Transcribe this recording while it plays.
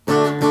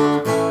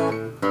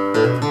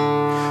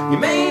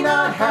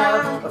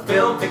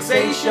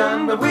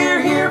fixation, but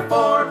we're here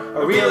for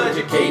a real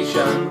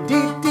education.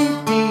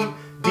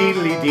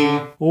 Dee-dee-dee,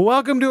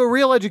 Welcome to A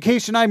Real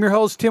Education. I'm your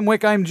host, Tim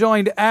Wick. I'm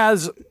joined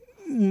as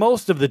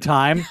most of the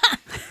time.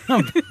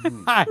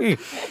 Hi.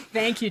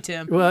 Thank you,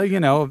 Tim. Well,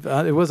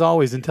 it was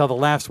always until the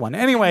last one.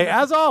 Anyway,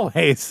 as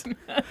always,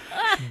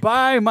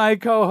 by my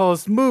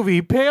co-host,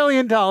 movie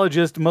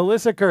paleontologist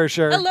Melissa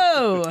Kirscher.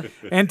 Hello.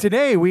 And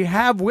today we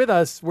have with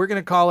us, we're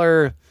going to call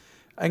her,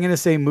 I'm going to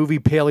say movie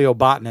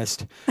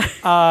paleobotanist.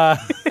 Oh,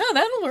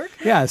 that'll work.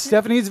 Yeah,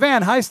 Stephanie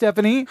Zvan. Hi,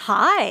 Stephanie.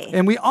 Hi.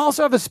 And we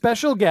also have a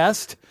special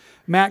guest,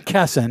 Matt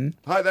Kesson.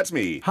 Hi, that's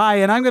me. Hi,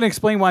 and I'm going to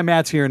explain why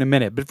Matt's here in a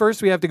minute. But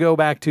first, we have to go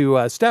back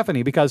to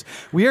Stephanie because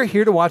we are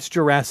here to watch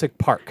Jurassic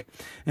Park.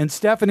 And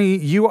Stephanie,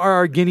 you are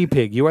our guinea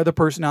pig. You are the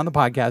person on the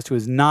podcast who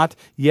has not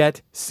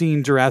yet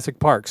seen Jurassic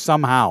Park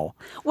somehow.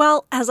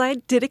 Well, as I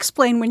did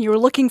explain when you were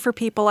looking for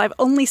people, I've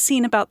only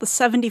seen about the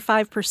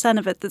 75%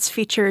 of it that's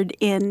featured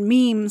in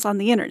memes on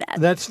the internet.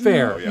 That's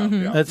fair.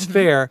 That's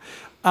fair.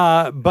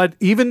 But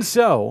even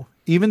so,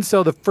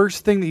 the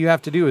first thing that you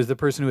have to do as the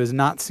person who has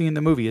not seen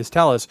the movie is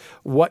tell us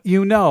what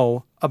you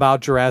know about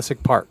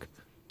Jurassic Park.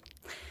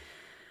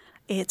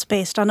 It's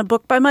based on a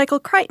book by Michael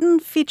Crichton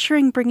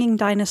featuring bringing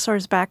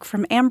dinosaurs back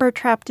from amber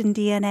trapped in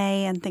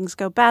DNA and things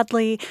go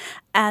badly.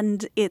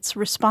 And it's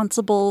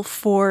responsible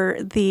for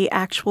the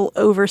actual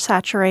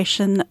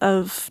oversaturation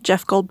of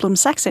Jeff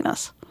Goldblum's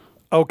sexiness.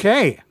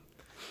 Okay.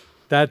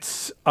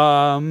 That's,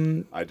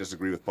 I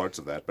disagree with parts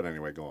of that, but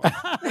anyway, go on. I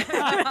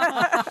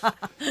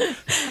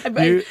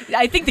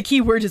think the key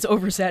word is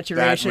oversaturation.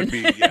 That would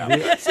be,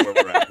 that's where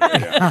we're at.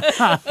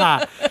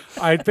 Yeah.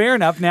 All right, fair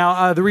enough.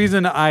 Now, the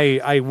reason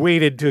I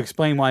waited to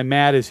explain why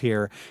Matt is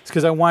here is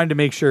because I wanted to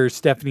make sure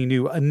Stephanie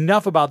knew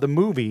enough about the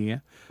movie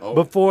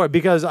before,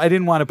 because I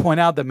didn't want to point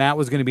out that Matt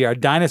was going to be our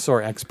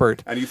dinosaur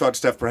expert. And you thought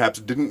Steph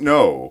perhaps didn't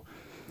know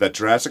that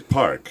Jurassic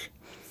Park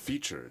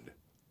featured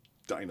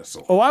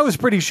dinosaurs. Oh, I was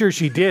pretty sure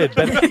she did,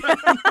 but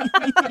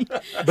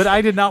but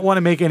I did not want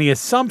to make any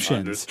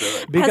assumptions.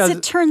 Understood. Because As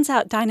it turns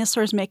out,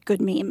 dinosaurs make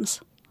good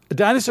memes.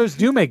 dinosaurs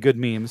do make good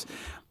memes.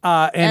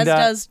 As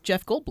does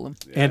Jeff Goldblum.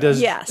 And as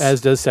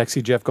Yes. does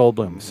sexy Jeff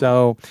Goldblum.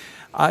 So,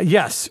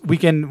 yes, we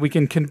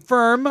can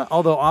confirm,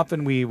 although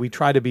often we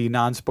try to be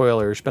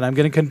non-spoilers, but I'm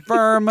going to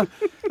confirm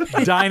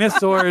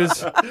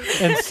dinosaurs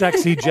and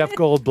sexy Jeff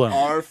Goldblum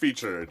Are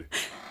featured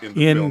in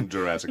the film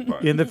Jurassic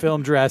Park. in the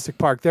film Jurassic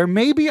Park. There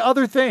may be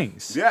other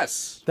things.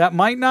 Yes. That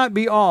might not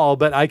be all,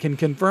 but I can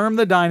confirm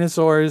the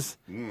dinosaurs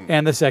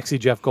and the sexy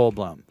Jeff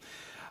Goldblum.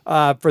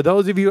 For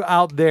those of you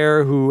out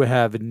there who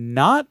have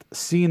not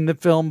seen the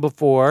film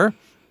before,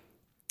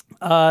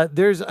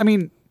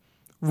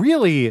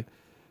 really,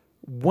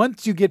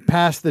 once you get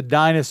past the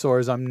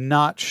dinosaurs, I'm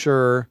not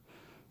sure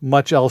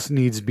much else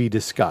needs to be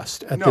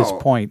discussed at this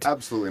point.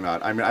 Absolutely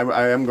not. I mean,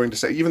 I am going to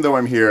say, even though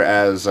I'm here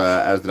as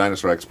the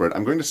dinosaur expert,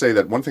 I'm going to say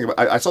that one thing about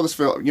I saw this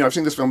film. I've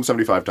seen this film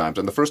 75 times,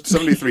 and the first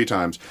 73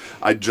 times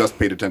I just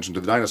paid attention to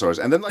the dinosaurs,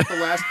 and then like the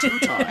last 2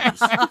 times,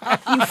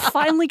 You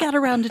finally got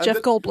around to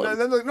Jeff Goldblum. but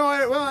then the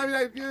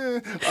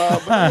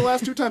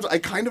last 2 times I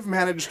kind of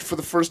managed for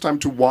the first time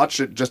to watch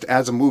it just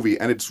as a movie,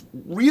 and it's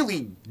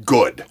really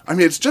good. I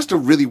mean, it's just a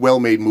really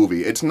well-made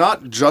movie. It's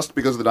not just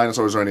because of the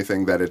dinosaurs or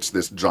anything that it's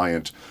this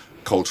giant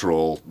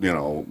cultural,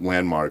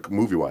 landmark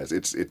movie-wise.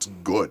 It's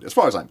good, as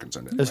far as I'm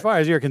concerned. As far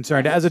as you're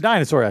concerned, as a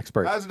dinosaur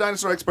expert. As a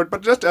dinosaur expert,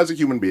 but just as a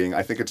human being,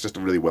 I think it's just a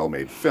really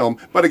well-made film.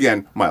 But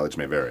again, mileage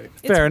may vary.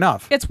 Fair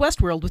enough. It's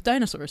Westworld with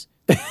dinosaurs.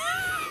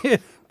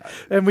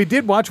 And we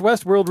did watch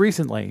Westworld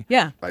recently.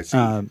 Yeah. I see.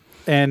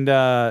 And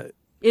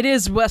It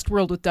is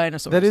Westworld with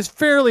dinosaurs. that is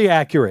fairly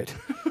accurate.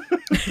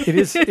 It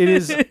is.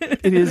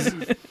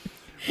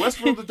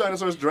 Westworld with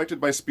Dinosaurs, directed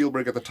by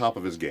Spielberg at the top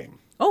of his game.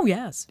 Oh,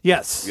 yes.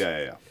 Yes.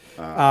 Yeah.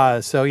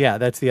 So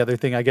that's the other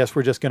thing I guess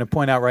we're just going to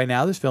point out right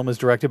now. This film is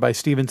directed by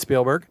Steven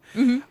Spielberg.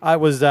 It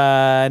was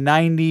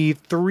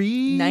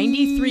 93?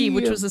 93,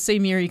 which was the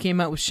same year he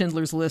came out with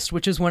Schindler's List,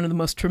 which is one of the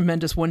most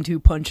tremendous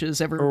 1-2 punches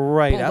ever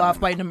pulled off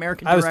by an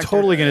American I director. was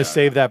totally going to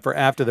save that for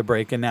after the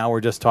break, and now we're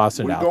just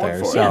tossing it out going there.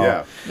 for it,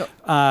 So,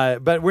 yeah.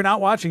 but we're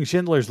not watching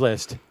Schindler's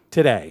List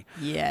today.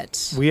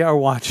 Yet. We are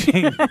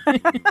watching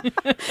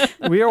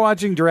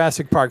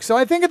Jurassic Park. So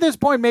I think at this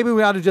point maybe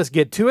we ought to just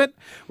get to it.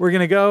 We're going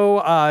to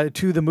go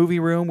to the movie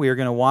room. We are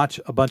going to watch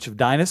a bunch of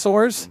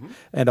dinosaurs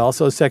and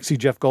also sexy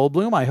Jeff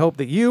Goldblum. I hope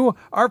that you,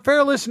 our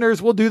fair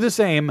listeners, will do the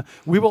same.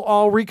 We will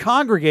all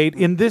recongregate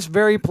in this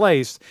very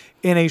place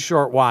in a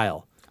short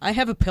while. I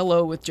have a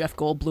pillow with Jeff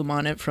Goldblum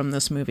on it from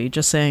this movie,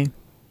 just saying.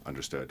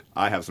 Understood.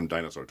 I have some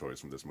dinosaur toys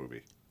from this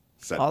movie.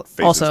 Set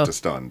faces Also, to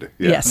stunned.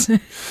 Yeah. Yes.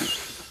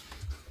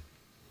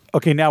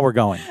 Okay, now we're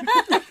going.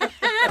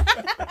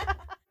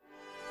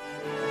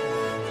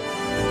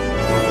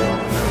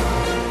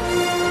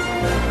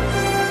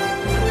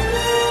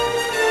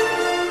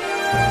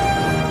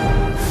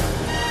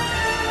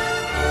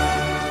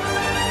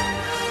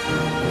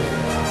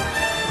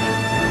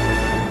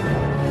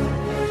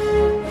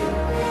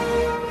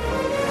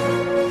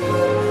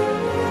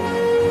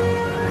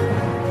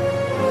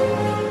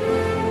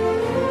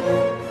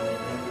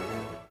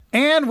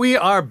 And we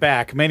are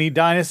back. Many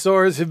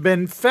dinosaurs have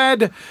been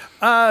fed.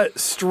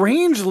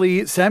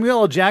 Strangely, Samuel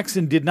L.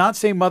 Jackson did not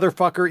say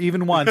motherfucker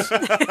even once.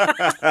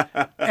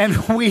 And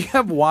we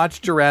have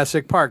watched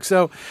Jurassic Park.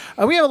 So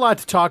we have a lot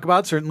to talk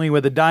about, certainly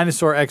with a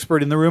dinosaur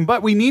expert in the room.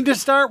 But we need to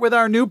start with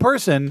our new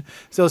person.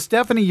 So,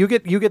 Stephanie, you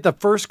get the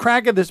first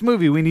crack at this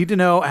movie. We need to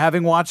know,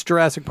 having watched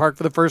Jurassic Park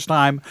for the first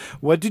time,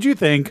 what did you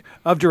think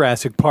of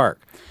Jurassic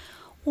Park?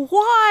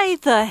 Why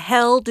the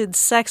hell did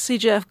sexy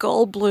Jeff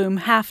Goldblum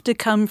have to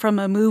come from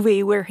a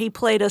movie where he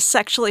played a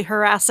sexually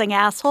harassing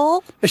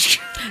asshole?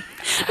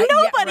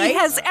 Nobody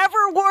has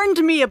ever warned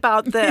me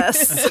about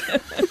this.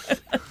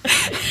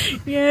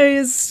 Yeah,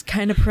 he's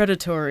kind of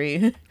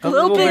predatory. A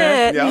little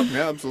bit. Yeah,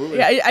 absolutely.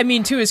 Yeah, I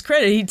mean, to his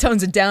credit, he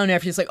tones it down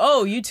after he's like,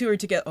 "Oh, you two are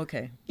together."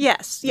 Okay.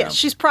 Yes,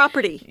 she's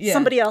property. Yeah.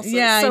 Somebody else's.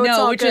 Yeah, so I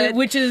know, it's all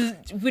which is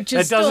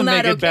That still doesn't not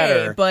make it okay.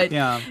 better. But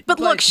But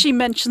look, she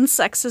mentioned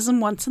sexism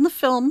once in the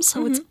film,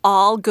 so it's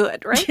all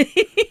good,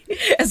 right?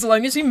 as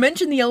long as we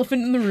mention the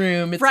elephant in the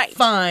room, it's Right.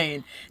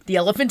 fine. The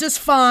elephant is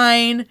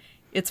fine.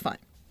 It's fine.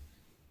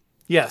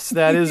 Yes,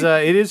 that is.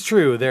 It is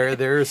true.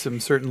 There are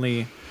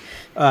certainly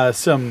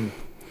some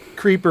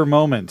creeper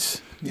moments.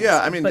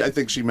 Yeah, I mean, I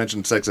think she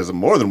mentioned sexism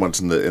more than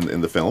once in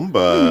the film,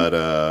 but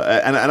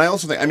and I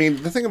also think, I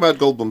mean, the thing about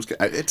Goldblum's,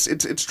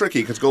 it's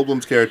tricky because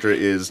Goldblum's character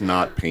is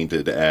not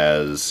painted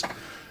as.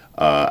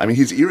 I mean,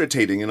 he's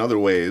irritating in other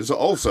ways,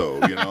 also.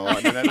 You know,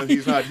 I mean, I know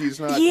he's not.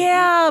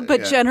 Yeah,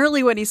 but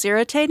generally when he's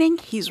irritating,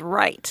 he's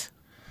right.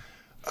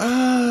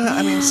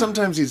 I mean,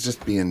 sometimes he's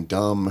just being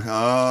dumb.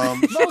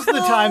 Most of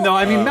the time, though,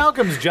 I mean,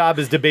 Malcolm's job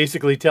is to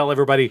basically tell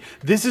everybody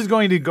this is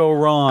going to go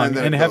wrong,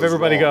 and have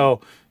everybody go,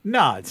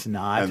 "No, it's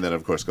not." And then,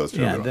 of course, goes to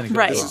then it goes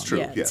Right. This wrong. is true.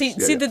 Yeah. Yes. See,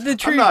 Yeah. the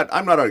truth.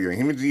 I'm not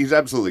arguing. He's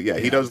absolutely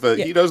he does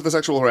the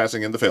sexual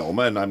harassing in the film,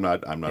 and I'm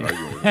not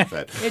arguing with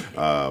that.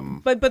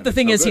 But the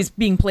thing is, good. he's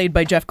being played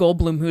by Jeff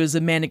Goldblum, who is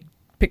a manic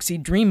pixie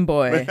dream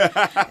boy,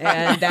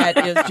 and that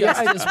is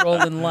just his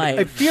role in I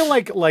life. feel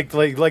like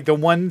the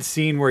one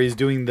scene where he's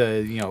doing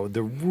the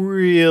the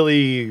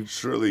really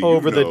Surely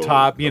over the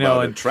top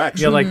about and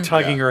attraction. like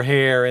tugging Yeah. her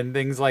hair and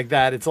things like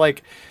that. It's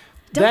like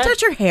Don't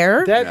touch her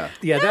hair. That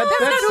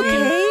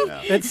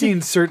that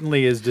scene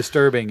certainly is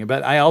disturbing.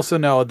 But I also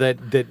know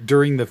that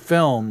during the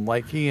film,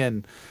 like he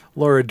and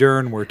Laura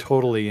Dern were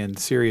totally in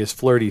serious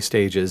flirty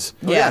stages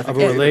Yeah. of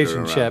a Yeah.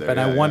 relationship, and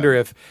I wonder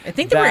if I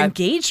think they were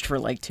engaged for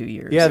like 2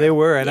 years. Yeah, they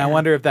were, and I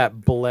wonder if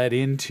that bled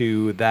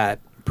into that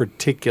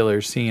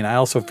particular scene. I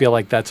also feel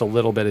like that's a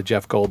little bit of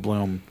Jeff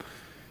Goldblum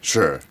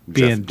Sure.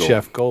 being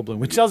Jeff Goldblum,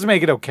 which doesn't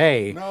make it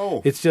okay.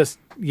 No. It's just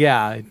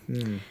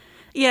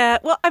Yeah,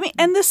 well, I mean,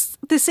 and this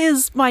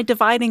is my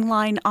dividing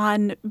line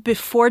on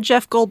before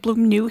Jeff Goldblum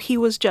knew he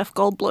was Jeff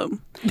Goldblum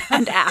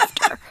and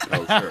after.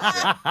 Oh, sure.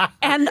 Yeah.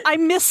 And I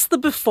miss the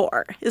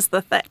before is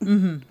the thing.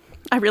 Mm-hmm.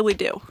 I really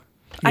do.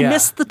 I Yeah.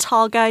 miss the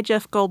tall guy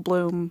Jeff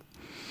Goldblum.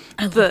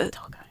 I love the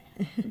tall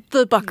guy.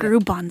 The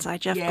Buckaroo Banzai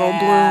Jeff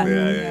Goldblum.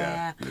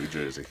 Yeah. New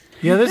Jersey.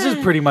 yeah. This is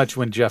pretty much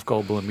when Jeff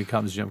Goldblum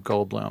becomes Jeff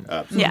Goldblum.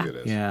 Absolutely Yeah. it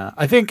is. Yeah,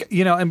 I think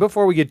and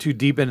before we get too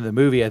deep into the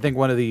movie, I think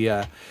one of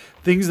the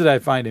things that I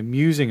find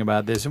amusing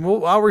about this, and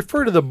I'll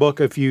refer to the book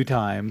a few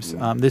times.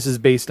 This is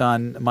based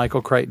on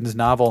Michael Crichton's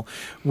novel,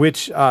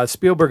 which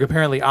Spielberg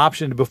apparently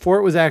optioned before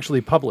it was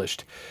actually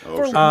published,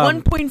 For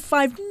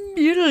 $1.5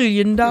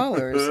 million.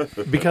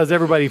 because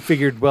everybody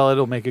figured, well,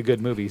 it'll make a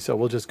good movie, so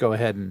we'll just go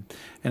ahead and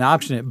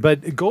option it.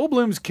 But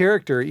Goldblum's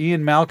character,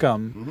 Ian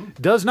Malcolm,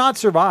 does not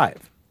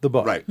survive the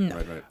book. Right.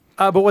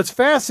 But what's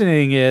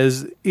fascinating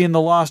is in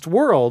The Lost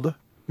World,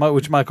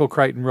 which Michael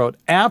Crichton wrote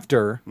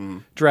after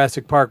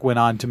Jurassic Park went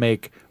on to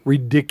make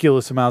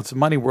ridiculous amounts of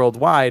money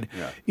worldwide,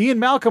 Ian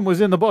Malcolm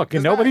was in the book,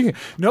 and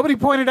nobody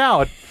pointed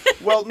out.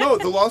 Well, no,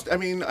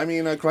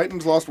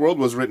 Crichton's Lost World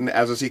was written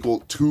as a sequel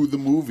to the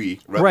movie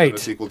rather than a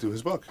sequel to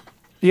his book.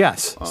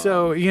 Yes,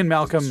 so Ian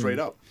Malcolm Straight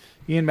up.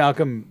 Ian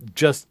Malcolm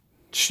just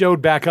showed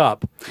back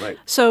up. Right.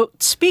 So,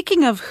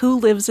 speaking of who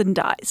lives and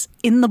dies,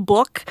 in the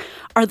book,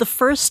 are the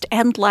first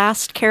and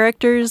last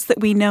characters that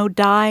we know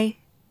die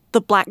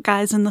the black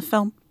guys in the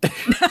film?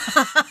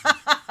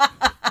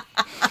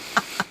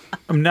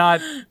 I'm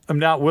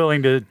not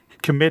willing to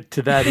commit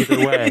to that either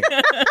way.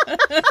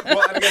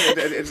 Well, and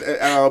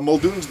again,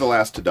 Muldoon's the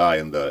last to die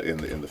in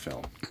the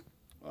film.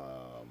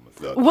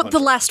 The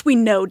last we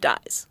know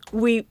dies.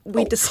 We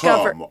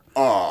discover. Come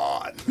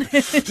on,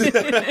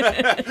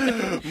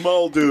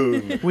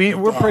 Muldoon.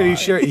 We're pretty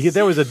sure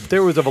there was a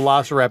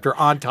velociraptor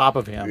on top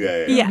of him.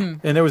 Yeah.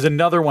 And there was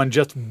another one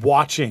just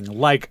watching,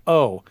 like,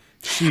 oh,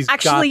 she's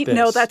Actually, got this.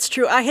 no, that's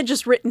true. I had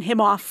just written him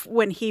off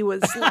when he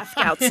was left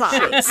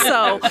outside.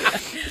 So,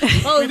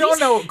 we don't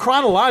know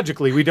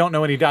chronologically. We don't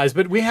know when he dies,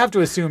 but we have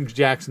to assume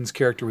Jackson's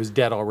character was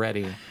dead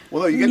already.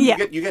 Well, no, you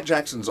get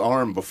Jackson's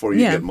arm before you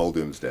get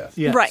Muldoon's death.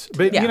 Yes. Right.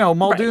 But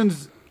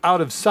Muldoon's out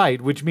of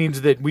sight, which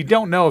means that we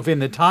don't know if in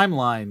the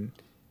timeline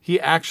he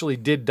actually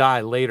did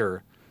die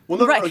later Well,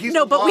 no, right. he's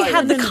no, but we alive.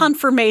 had the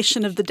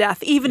confirmation of the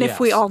death, even if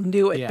we all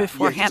knew it Yeah.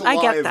 beforehand. Yeah, he's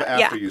I get alive that.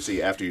 After Yeah.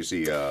 you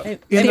see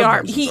the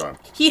arm.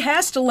 He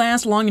has to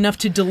last long enough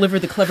to deliver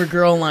the clever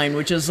girl line,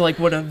 which is like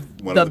one of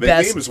the big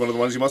best. themes, one of the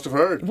ones you must have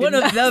heard. One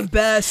of the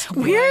best.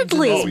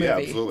 Weirdly. lines Oh in this yeah,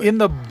 movie. absolutely. In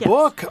the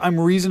book, I'm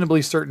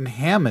reasonably certain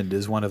Hammond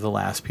is one of the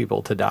last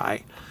people to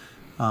die.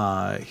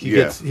 He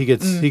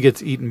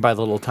gets eaten by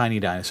the little tiny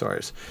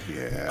dinosaurs.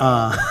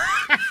 Yeah.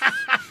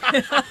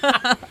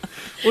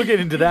 We'll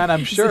get into that,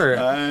 I'm sure.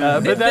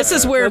 But This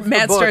is where that's the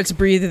Matt book. starts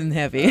breathing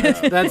heavy.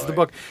 That's the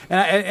book,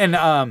 and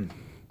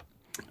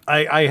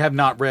I have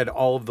not read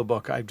all of the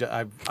book.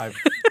 I've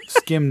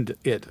skimmed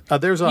it.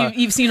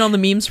 You've seen all the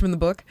memes from the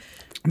book?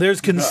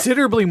 There's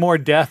considerably more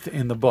death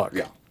in the book.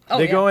 Yeah.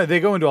 They go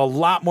into a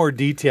lot more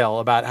detail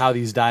about how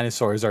these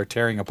dinosaurs are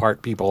tearing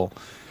apart people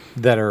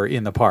that are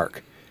in the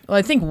park. Well,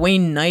 I think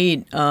Wayne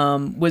Knight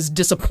was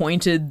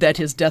disappointed that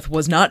his death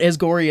was not as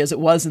gory as it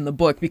was in the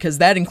book, because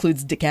that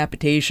includes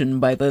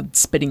decapitation by the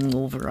spitting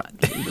little.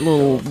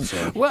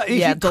 Well, he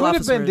could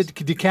have been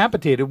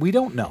decapitated. We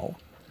don't know.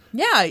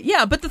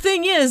 Yeah, but the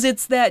thing is,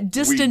 it's that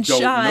distant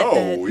don't shot know,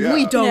 that yeah.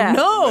 we don't Yeah.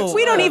 know.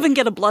 We don't even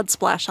get a blood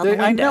splash on the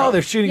window. I know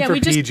they're shooting Yeah, for we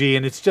just- PG,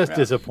 and it's just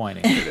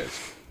disappointing. It is.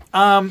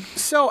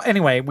 So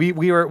anyway,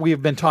 we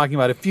have been talking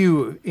about a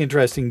few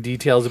interesting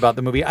details about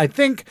the movie. I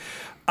think,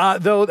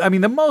 though, I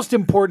mean, the most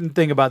important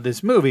thing about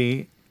this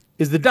movie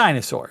is the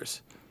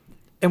dinosaurs,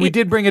 and we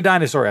did bring a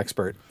dinosaur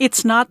expert.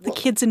 It's not the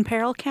Kids in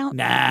Peril count?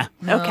 Nah,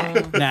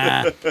 Okay.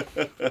 nah.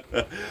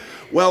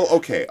 Well,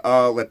 okay.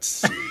 Let's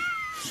see.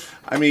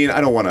 I mean, I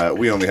don't want to.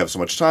 We only have so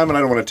much time, and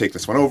I don't want to take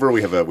this one over.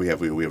 We have a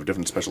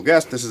different special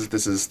guest. This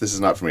is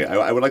not for me.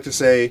 I would like to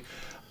say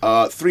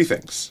 3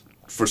 things.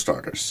 For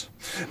starters,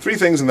 3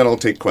 things, and then I'll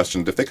take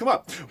questions if they come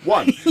up.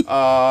 1,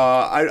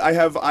 I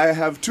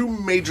have 2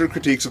 major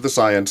critiques of the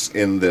science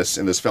in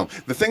this film.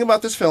 The thing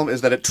about this film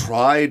is that it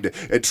tried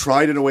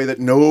in a way that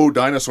no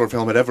dinosaur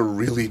film had ever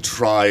really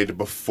tried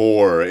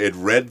before. It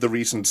read the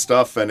recent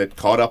stuff and it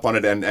caught up on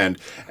it, and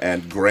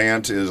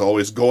Grant is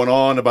always going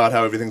on about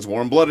how everything's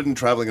warm-blooded and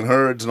traveling in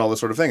herds and all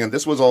this sort of thing. And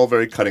this was all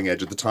very cutting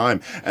edge at the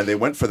time, and they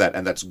went for that,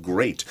 and that's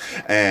great.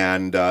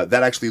 And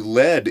that actually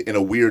led in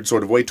a weird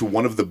sort of way to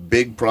one of the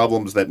big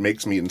problems that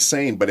makes me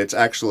insane, but it's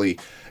actually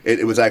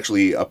it was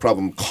actually a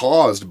problem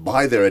caused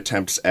by their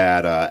attempts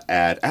at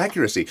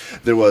accuracy.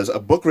 There was a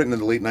book written in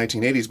the late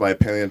 1980s by a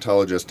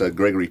paleontologist,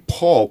 Gregory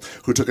Paul,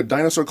 who took a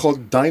dinosaur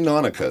called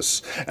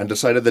Deinonychus and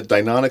decided that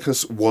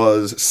Deinonychus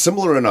was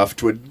similar enough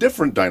to a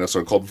different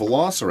dinosaur called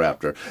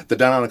Velociraptor. The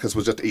Deinonychus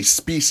was just a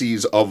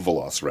species of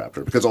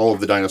Velociraptor, because all of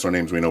the dinosaur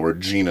names we know were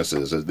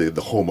genuses,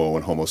 the Homo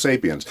and Homo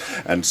sapiens.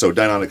 And so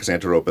Deinonychus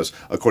anteropus,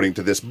 according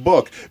to this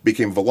book,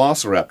 became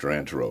Velociraptor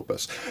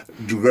anteropus.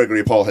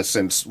 Gregory Paul has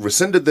since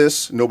rescinded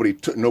this. Nobody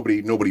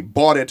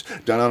bought it.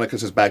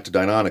 Deinonychus is back to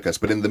Deinonychus.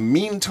 But in the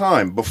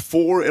meantime,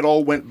 before it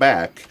all went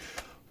back,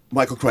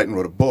 Michael Crichton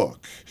wrote a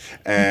book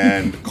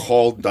and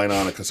called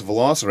Deinonychus a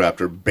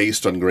velociraptor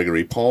based on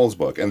Gregory Paul's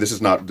book. And this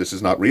is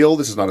not real.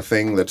 This is not a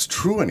thing that's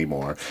true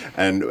anymore.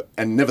 And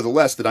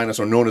nevertheless, the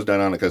dinosaur known as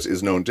Deinonychus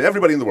is known to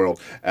everybody in the world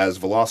as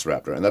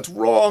Velociraptor, and that's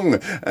wrong.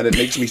 And it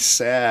makes me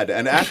sad.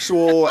 And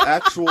actual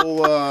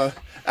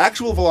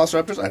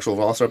velociraptors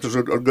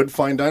are good,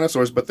 fine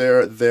dinosaurs, but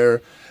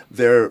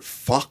they're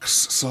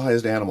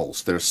fox-sized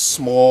animals. They're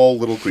small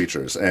little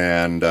creatures,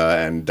 and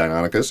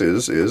Deinonychus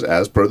is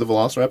as per the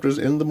velociraptors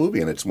in the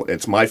movie, and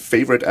it's my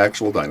favorite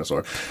actual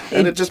dinosaur,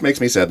 and it just makes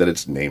me sad that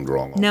it's named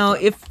wrong. Now,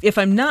 if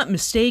I'm not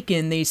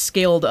mistaken, they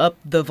scaled up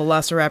the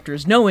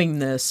velociraptors knowing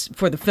this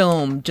for the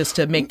film just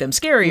to make them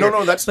scarier. No,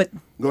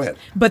 go ahead.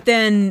 But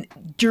then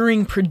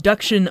during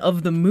production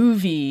of the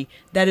movie,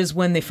 that is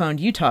when they found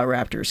Utah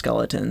raptor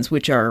skeletons,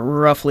 which are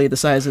roughly the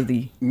size of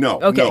the. No.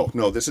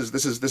 This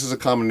is a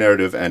common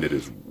narrative, and it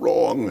is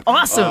wrong.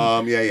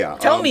 Awesome. Yeah.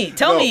 Tell me.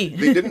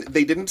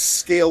 They didn't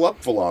scale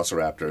up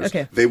velociraptors.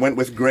 Okay. They went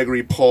with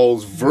Gregory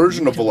Paul's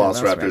version of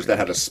velociraptors that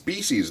had a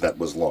species that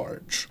was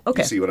large.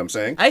 Okay. You see what I'm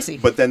saying? I see.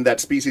 But then that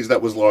species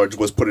that was large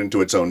was put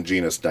into its own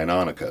genus,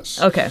 Deinonychus.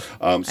 Okay.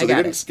 So they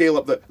didn't scale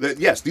up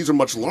yes, these are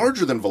much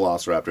larger than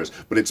velociraptors,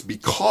 but it's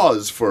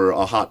because for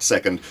a hot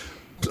second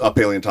a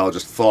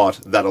paleontologist thought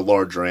that a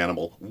larger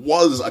animal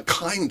was a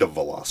kind of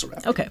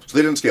velociraptor. Okay. So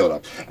they didn't scale it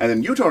up. And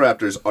then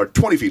Utahraptors are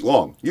 20 feet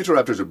long.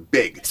 Utahraptors are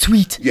big.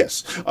 Sweet.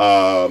 Yes.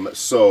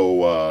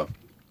 So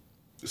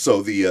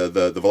the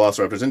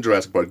velociraptors in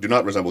Jurassic Park do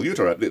not resemble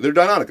Utahraptors. They're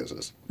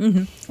Deinonychuses,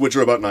 which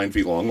are about 9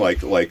 feet long, like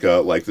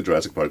the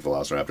Jurassic Park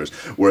velociraptors.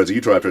 Whereas a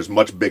Utahraptor is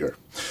much bigger.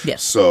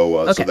 Yes.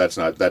 So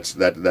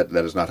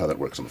that is not how that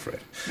works. I'm afraid.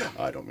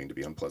 I don't mean to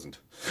be unpleasant.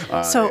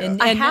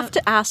 I have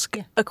to ask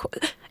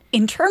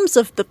in terms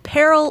of the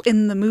peril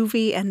in the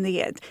movie and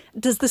the end,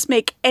 does this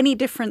make any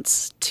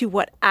difference to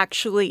what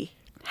actually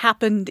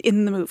happened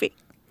in the movie?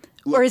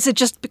 Look, or is it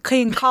just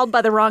being called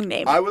by the wrong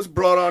name? I was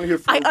brought on here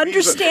for a reason.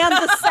 understand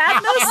the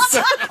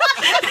sadness.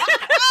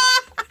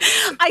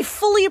 I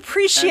fully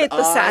appreciate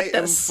the sadness. I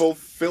am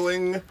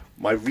fulfilling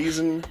my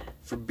reason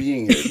for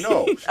being here.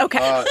 No.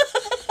 Okay.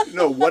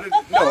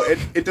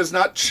 It does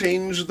not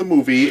change the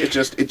movie. It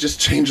just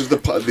changes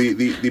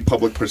the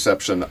public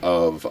perception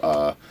of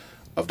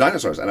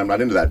dinosaurs, and I'm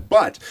not into that.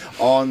 But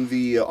on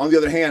the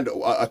other hand,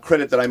 a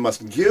credit that I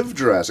must give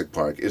Jurassic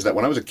Park is that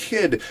when I was a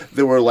kid,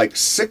 there were like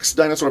 6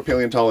 dinosaur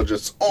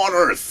paleontologists on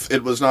Earth.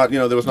 It was not,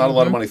 there was not a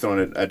lot of money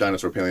thrown at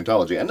dinosaur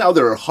paleontology, and now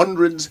there are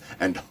hundreds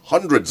and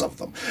hundreds of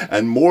them,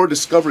 and more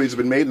discoveries have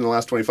been made in the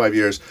last 25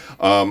 years,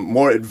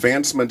 more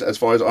advancement as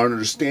far as our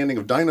understanding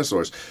of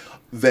dinosaurs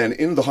than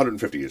in the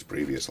 150 years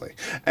previously.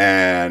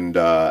 And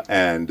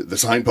the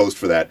signpost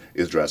for that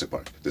is Jurassic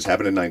Park. This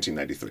happened in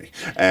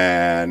 1993.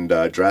 And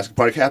Jurassic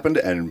Park happened,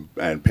 and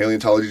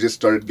paleontology just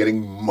started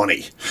getting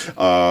money.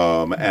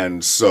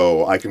 And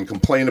so I can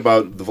complain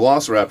about the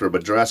Velociraptor,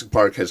 but Jurassic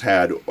Park has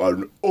had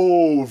an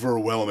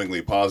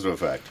overwhelmingly positive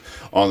effect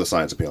on the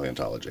science of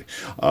paleontology.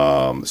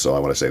 So I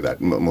want to say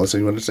that. Melissa,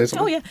 you want to say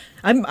something? Oh yeah,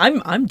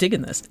 I'm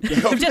digging this.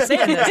 I'm just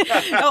saying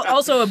this.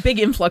 Also, a big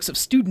influx of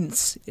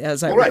students,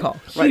 as I recall.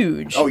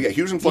 Huge. Oh yeah,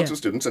 huge influx of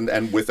students,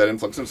 and with that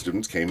influx of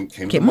students came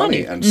the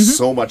money, and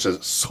so much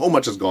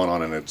has gone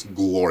on, and it's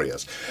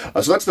glorious.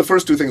 So that's the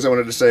first 2 things I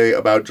wanted to say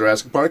about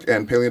Jurassic Park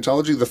and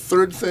paleontology. The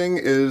third thing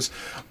is.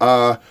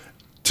 I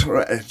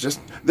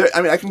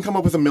can come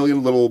up with a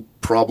million little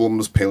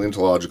problems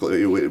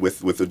paleontologically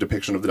with the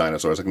depiction of the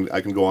dinosaurs.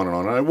 I can go on,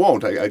 and I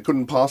won't. I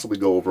couldn't possibly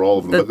go over all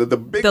of them. But the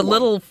big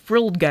little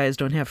frilled guys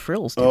don't have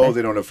frills. They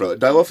don't have frills.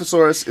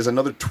 Dilophosaurus is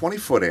another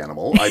 20-foot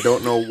animal. I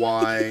don't know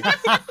why.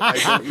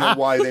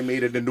 They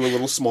made it into a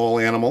little small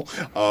animal.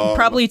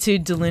 Probably to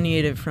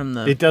delineate it from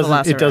the. It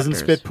doesn't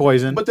spit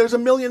poison. But there's a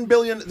million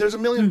billion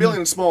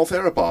small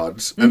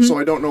theropods, and so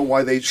I don't know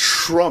why they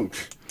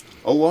shrunk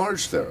a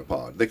large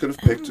theropod. They could have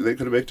picked. They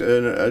could have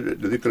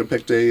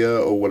picked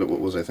a. What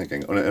was I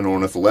thinking? An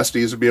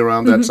Ornitholestes would be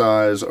around that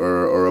size,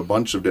 or a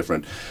bunch of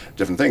different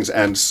things.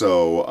 And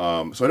so,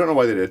 I don't know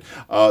why they did.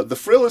 The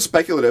frill is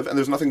speculative, and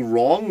there's nothing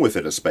wrong with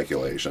it as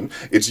speculation.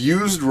 It's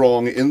used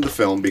wrong in the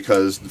film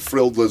because the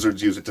frilled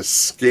lizards use it to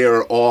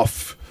scare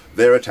off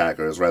their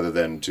attackers rather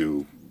than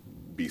to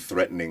be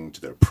threatening to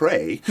their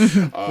prey.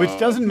 Which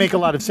doesn't make a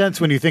lot of sense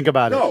when you think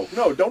about it.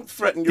 No, don't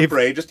threaten your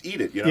prey, just eat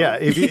it, Yeah,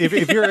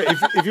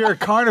 if you're a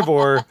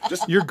carnivore,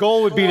 your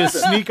goal would be to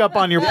sneak up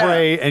on your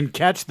prey and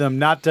catch them,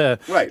 not to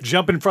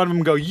jump in front of them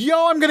and go,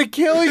 yo, I'm going to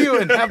kill you,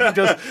 and have them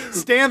just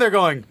stand there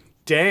going,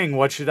 dang,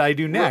 what should I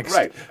do next?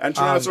 Right, and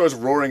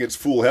Tyrannosaurus roaring its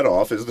fool head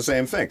off is the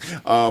same thing.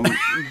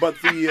 But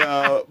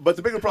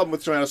the bigger problem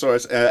with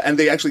Tyrannosaurus, and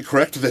they actually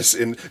correct this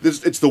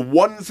it's the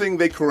one thing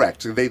they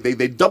correct.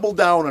 They double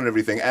down on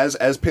everything as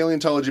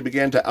paleontology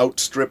began to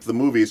outstrip the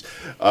movies.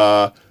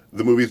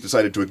 The movies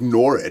decided to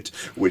ignore it,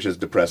 which is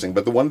depressing.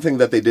 But the one thing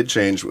that they did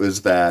change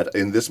was that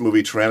in this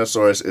movie,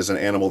 Tyrannosaurus is an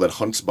animal that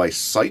hunts by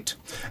sight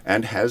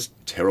and has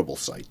terrible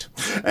sight,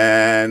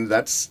 and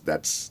that's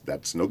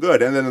no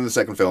good. And then in the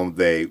second film,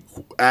 they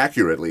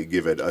accurately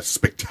give it a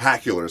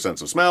spectacular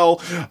sense of smell,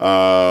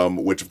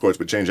 which of course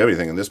would change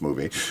everything in this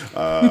movie.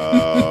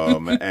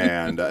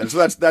 And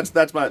so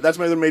that's my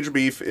other major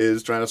beef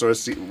is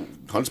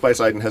Tyrannosaurus hunts by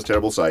sight and has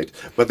terrible sight.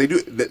 But they do.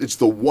 It's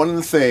the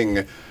one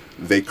thing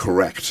they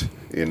correct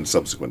in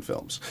subsequent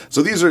films.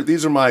 So these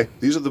are my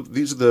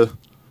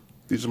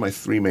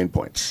 3 main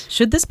points.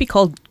 Should this be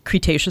called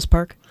Cretaceous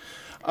Park?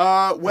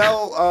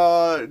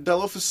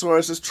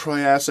 Dilophosaurus is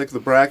Triassic. The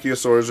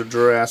Brachiosaurs are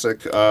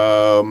Jurassic.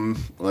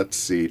 Let's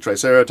see,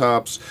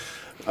 Triceratops,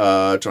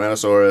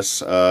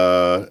 Tyrannosaurus,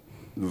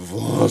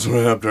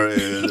 Velociraptor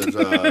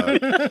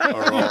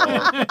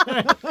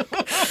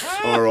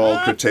are all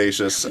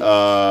Cretaceous.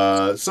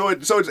 So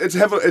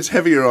it's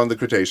heavier on the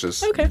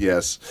Cretaceous. Okay.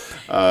 Yes.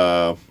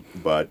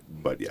 But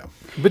yeah.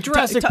 But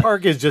Jurassic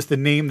Park is just the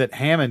name that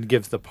Hammond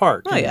gives the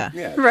park. Oh yeah.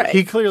 Right.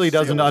 He clearly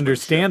doesn't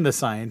understand the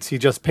science. He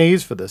just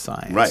pays for the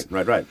science. Right.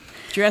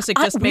 Jurassic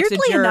just makes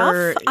weirdly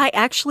enough, I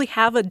actually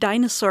have a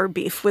dinosaur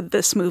beef with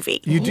this movie.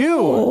 You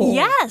do?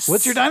 Yes.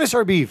 What's your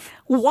dinosaur beef?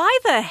 Why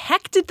the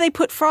heck did they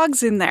put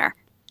frogs in there?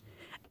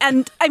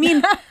 And I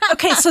mean,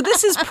 okay, so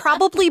this is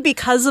probably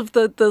because of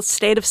the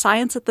state of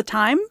science at the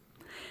time.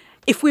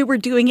 If we were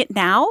doing it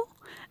now,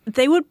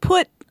 they would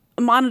put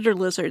monitor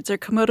lizards or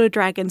Komodo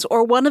dragons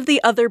or one of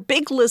the other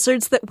big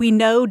lizards that we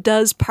know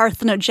does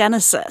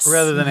parthenogenesis.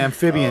 Rather than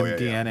amphibian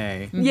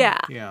DNA. Yeah.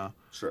 Yeah.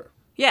 Sure.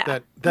 Yeah.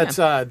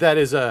 That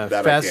is a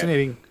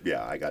fascinating.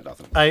 I got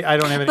nothing. I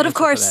don't have any. But of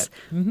course,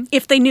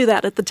 if they knew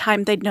that at the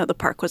time, they'd know the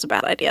park was a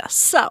bad idea.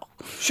 So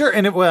sure,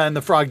 and and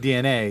the frog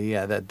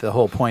DNA, that the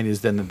whole point is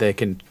then that they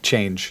can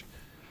change.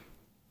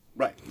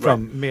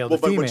 From male to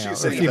female, but she's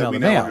saying female that we to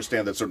now male.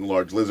 understand that certain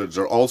large lizards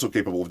are also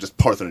capable of just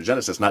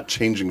parthenogenesis, not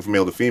changing from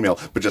male to female,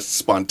 but just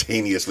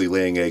spontaneously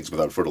laying eggs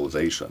without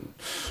fertilization.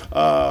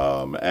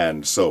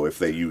 And so if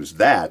they use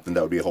that, then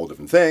that would be a whole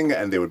different thing,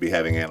 and they would be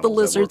having animals. the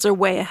lizards are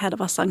way ahead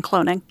of us on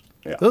cloning.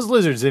 Yeah. Those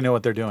lizards, they know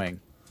what they're doing.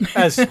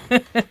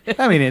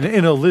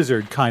 In a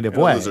lizard kind of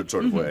way. A lizard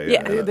sort of way.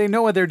 Yeah. They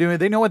know what they're doing.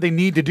 They know what they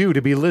need to do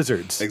to be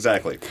lizards.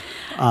 Exactly.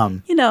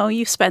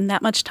 You spend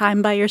that much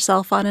time by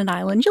yourself on an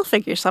island, you'll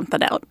figure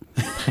something out.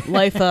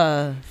 Life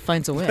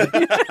finds a way.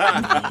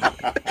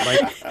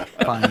 Life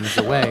finds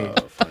a way.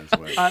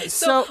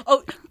 So,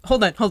 Oh,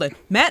 hold on.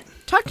 Matt,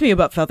 talk to me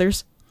about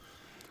feathers.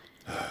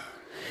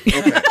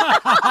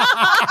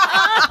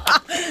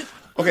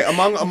 Okay,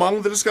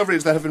 among the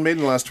discoveries that have been made in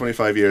the last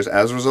 25 years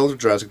as a result of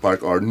Jurassic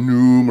Park are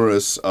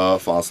numerous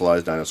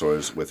fossilized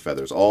dinosaurs with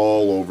feathers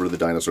all over the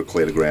dinosaur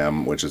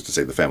cladogram, which is to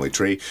say the family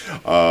tree.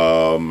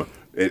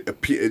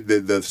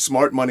 The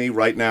smart money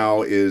right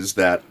now is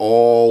that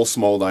all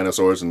small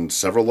dinosaurs and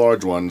several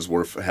large ones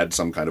had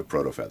some kind of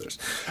proto-feathers.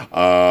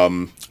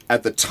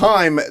 At the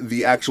time,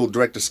 the actual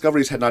direct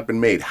discoveries had not been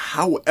made.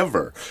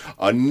 However,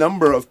 a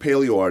number of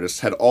paleo artists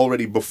had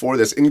already before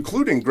this,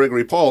 including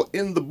Gregory Paul,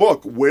 in the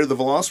book where the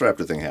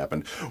Velociraptor thing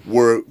happened,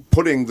 were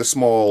putting the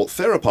small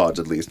theropods,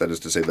 at least, that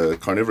is to say the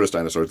carnivorous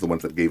dinosaurs, the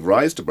ones that gave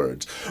rise to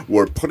birds,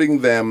 were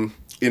putting them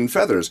in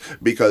feathers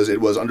because it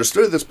was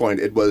understood at this point,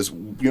 it was,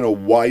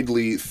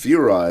 widely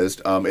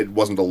theorized. It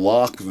wasn't a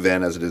lock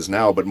then as it is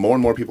now, but more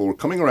and more people were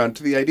coming around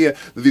to the idea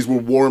that these were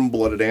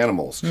warm-blooded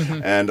animals.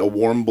 Mm-hmm. And a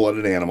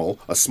warm-blooded animal,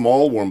 a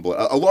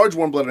large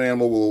warm-blooded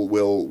animal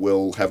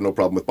will have no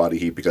problem with body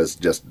heat because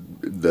just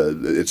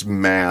its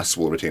mass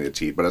will retain its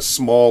heat. But a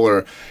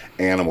smaller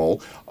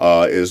animal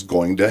is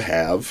going to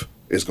have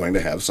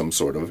some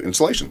sort of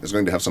insulation. Is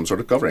going to have some sort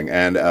of covering,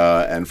 and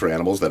for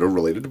animals that are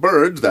related to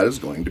birds, that is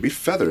going to be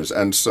feathers.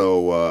 And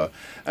so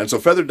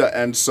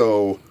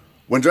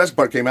when Jurassic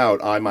Park came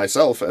out, I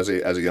myself, as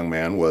a young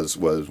man, was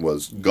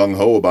gung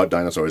ho about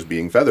dinosaurs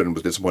being feathered and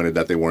was disappointed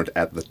that they weren't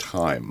at the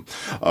time.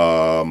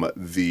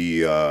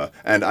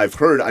 And I've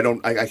heard,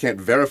 I can't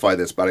verify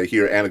this, but I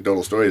hear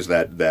anecdotal stories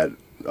that the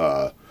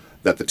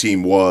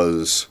team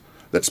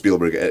that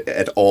Spielberg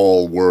et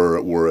al.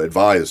 were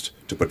advised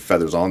to put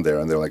feathers on there,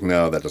 and they're like,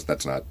 no,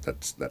 that's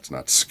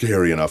not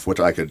scary enough.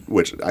 Which I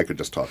could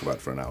just talk about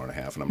for an hour and a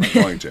half, and I'm not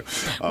going to.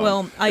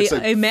 Well, I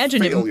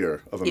imagine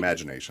failure of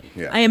imagination.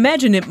 Yeah, I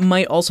imagine it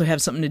might also have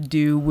something to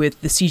do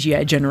with the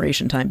CGI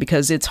generation time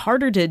because it's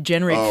harder to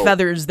generate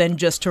feathers than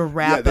just to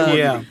wrap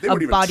they a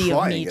body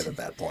of meat. It at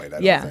that point. I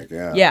don't think.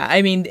 Yeah.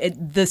 I mean,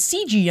 the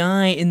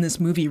CGI in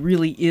this movie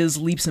really is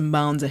leaps and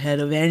bounds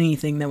ahead of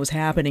anything that was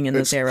happening in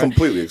this era.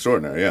 Completely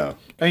extraordinary. Yeah.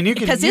 I mean, you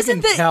can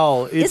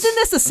tell. Isn't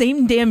this the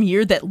same damn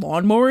year that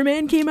Lawnmower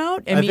Man came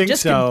out? I mean, think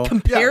just so.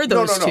 compare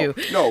those two.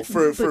 No,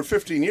 for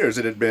 15 years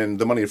it had been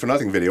the Money for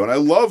Nothing video, and I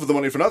love the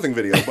Money for Nothing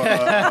video,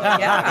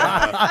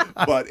 but,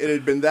 but it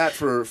had been that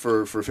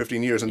for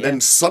 15 years, and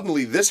then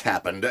suddenly this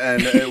happened,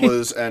 and it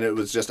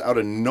was just out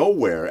of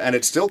nowhere, and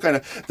it's still kind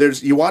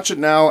of you watch it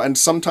now, and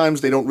sometimes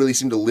they don't really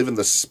seem to live in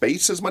the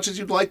space as much as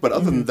you'd like, but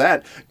other than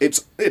that,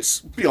 it's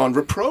beyond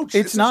reproach.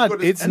 It's not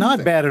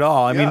bad at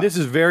all. I mean, this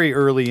is very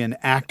early in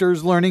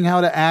actors learning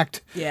how to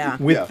act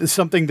with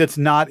something that's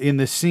not in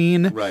the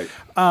scene. Right.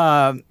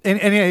 And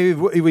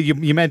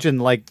you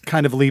mentioned like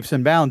kind of leaps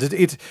and bounds.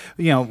 It's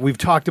we've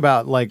talked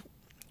about like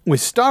with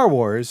Star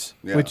Wars,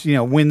 which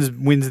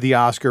wins the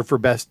Oscar for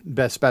best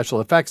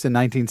special effects in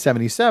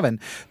 1977.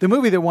 The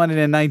movie that won it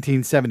in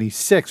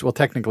 1976, well,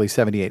 technically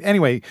 78.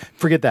 Anyway,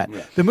 forget that.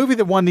 Yeah. The movie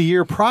that won the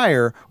year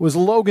prior was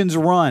Logan's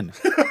Run.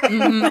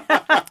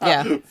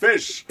 Yeah,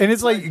 fish. And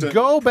it's like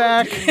go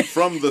back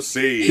from the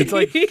sea. It's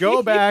like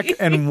go back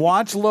and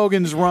watch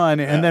Logan's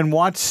Run, and then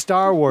watch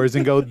Star Wars,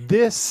 and go.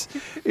 This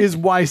is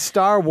why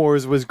Star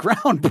Wars was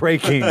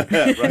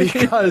groundbreaking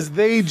because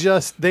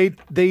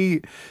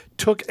they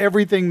took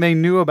everything they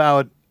knew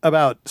about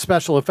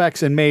special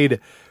effects and made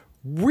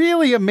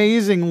really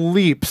amazing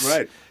leaps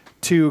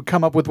to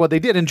come up with what they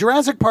did. And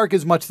Jurassic Park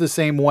is much the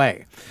same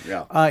way,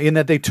 in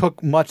that they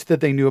took much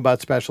that they knew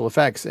about special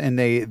effects and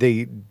they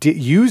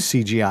use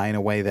CGI in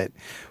a way that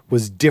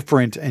was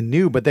different and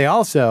new. But they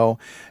also,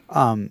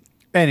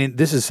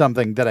 this is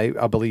something that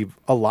I believe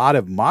a lot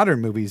of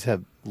modern movies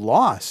have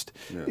lost,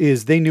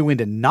 is they knew when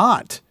to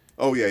not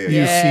use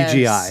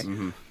CGI.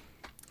 Mm-hmm.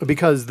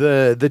 Because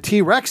the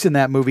T-Rex in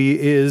that movie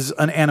is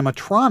an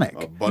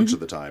animatronic. A bunch of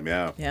the time,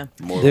 yeah.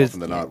 More often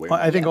than not.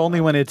 I think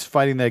only when it's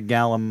fighting the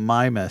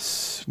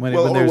Gallimimus. When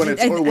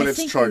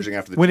it's charging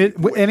after the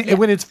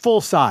when it's full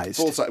size.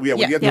 Full size. Yeah,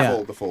 when you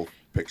get the full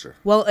picture.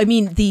 Well, I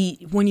mean,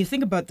 when you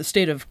think about the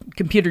state of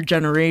computer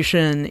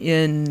generation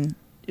in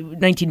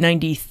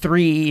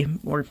 1993,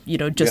 or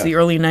just the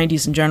early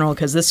 90s in general,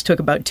 because this took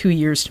about 2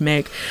 years to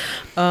make.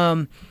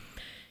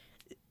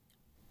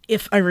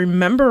 If I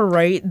remember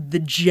right, the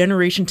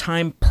generation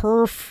time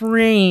per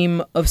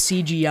frame of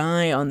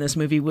CGI on this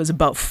movie was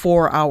about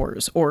 4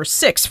 hours, or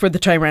 6 for the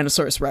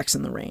Tyrannosaurus Rex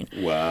in the rain.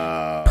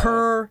 Wow.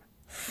 Per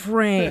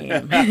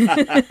frame.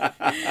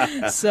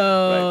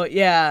 So,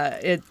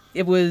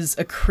 it was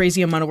a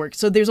crazy amount of work.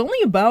 So there's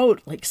only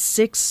about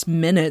 6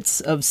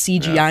 minutes of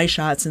CGI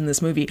shots in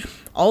this movie.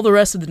 All the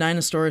rest of the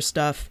dinosaur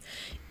stuff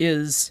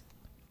is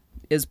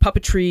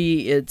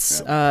puppetry.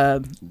 It's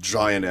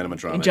giant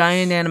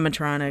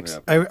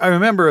animatronics. Yeah. I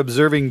remember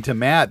observing to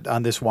Matt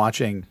on this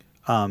watching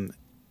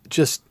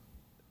just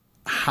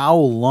how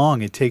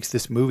long it takes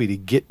this movie to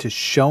get to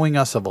showing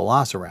us a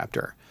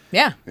velociraptor.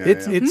 Yeah.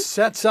 It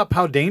sets up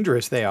how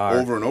dangerous they are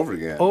Over and over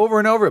again. over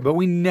and over, but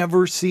we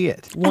never see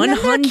it. then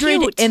they're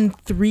cute.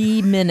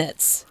 103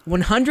 minutes.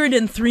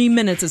 103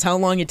 minutes is how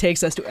long it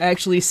takes us to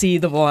actually see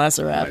the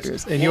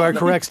velociraptors. And you are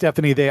correct,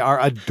 Stephanie. They are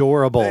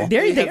adorable.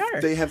 They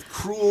are. They have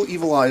cruel,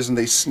 evil eyes, and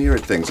they sneer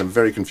at things. I'm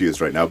very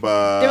confused right now,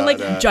 but They're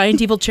like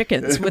giant evil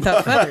chickens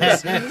without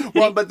feathers.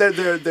 well, but they're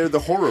the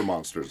horror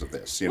monsters of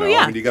this. You know, Well,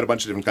 yeah. I mean, you got a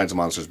bunch of different kinds of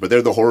monsters, but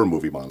they're the horror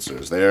movie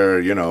monsters.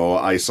 They're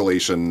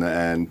isolation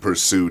and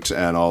pursuit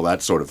and all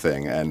that sort of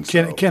thing. And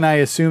so, Can I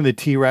assume the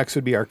T-Rex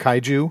would be our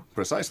kaiju?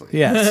 precisely.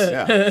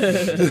 Yes.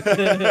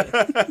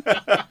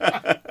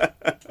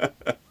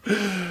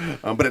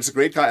 But it's a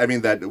great. I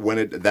mean, that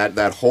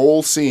that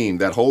whole scene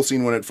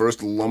when it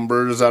first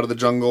lumbers out of the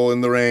jungle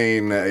in the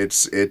rain.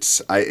 This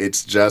is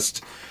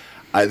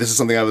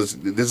something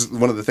this is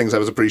one of the things I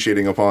was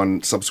appreciating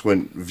upon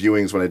subsequent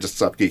viewings when I just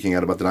stopped geeking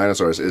out about the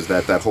dinosaurs, is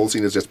that whole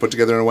scene is just put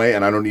together in a way,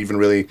 and I'm not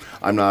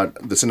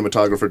the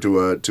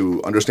cinematographer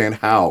to understand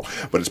how,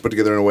 but it's put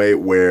together in a way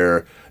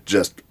where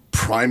just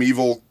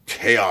primeval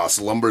chaos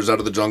lumbers out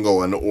of the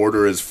jungle and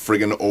order is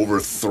friggin'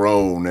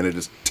 overthrown, and it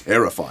is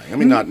terrifying. I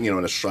mean, not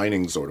in a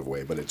Shining sort of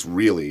way, but it's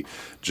really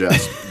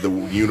just the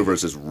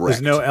universe is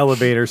wrecked. There's no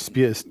elevator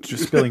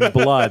spilling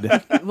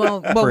blood.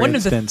 Well, for one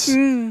instance.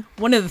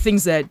 one of the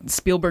things that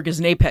Spielberg is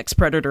an apex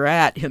predator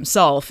at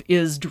himself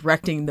is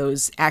directing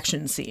those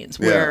action scenes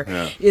where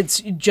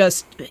it's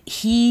just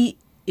he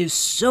is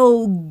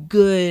so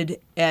good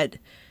at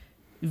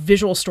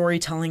visual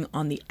storytelling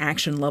on the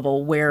action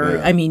level,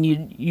 where I mean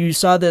you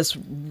saw this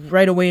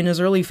right away in his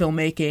early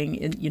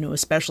filmmaking, and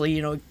especially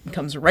it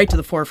comes right to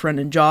the forefront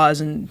in Jaws,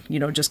 and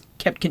just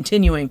kept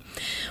continuing,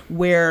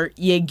 where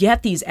you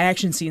get these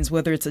action scenes,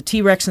 whether it's a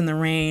T-Rex in the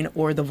rain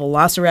or the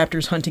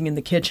velociraptors hunting in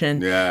the kitchen,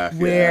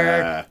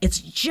 where it's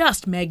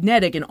just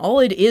magnetic, and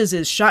all it is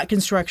shot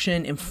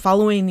construction and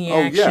following the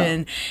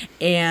action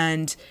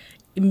and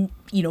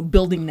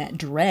building that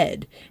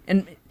dread.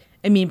 And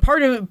I mean,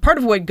 part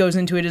of what goes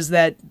into it is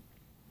that,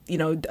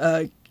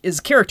 is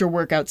character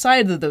work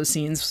outside of those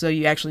scenes, so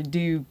you actually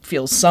do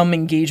feel some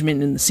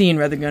engagement in the scene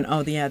rather than going,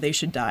 oh yeah, they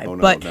should die. Oh,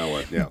 no, but now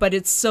what? Yeah. but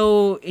it's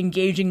so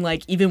engaging,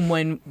 like even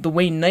when the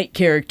Wayne Knight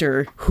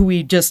character, who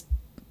we just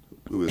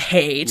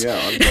hate,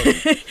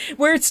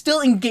 where it's still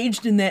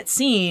engaged in that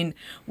scene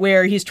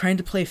where he's trying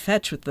to play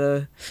fetch with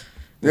the.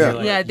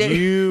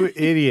 You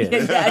idiot.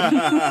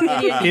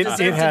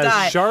 It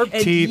has sharp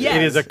teeth. Yes.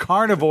 It is a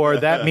carnivore.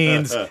 That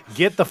means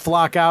get the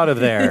flock out of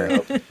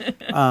there.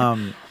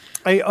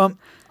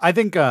 I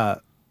think there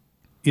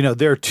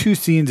are two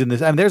scenes in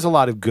this. I mean, there's a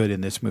lot of good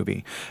in this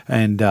movie,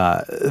 and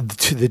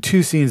the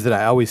two scenes that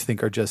I always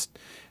think are just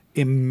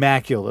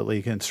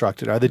immaculately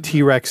constructed are the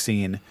T-Rex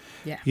scene.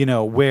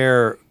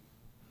 Where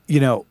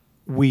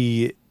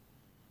we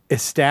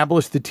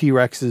establish the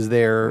T-Rex is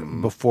there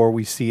before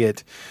we see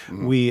it.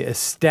 We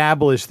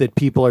establish that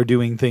people are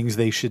doing things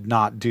they should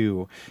not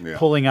do,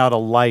 pulling out a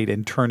light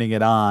and turning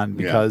it on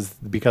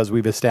because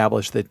we've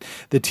established that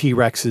the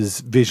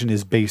T-Rex's vision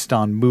is based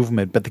on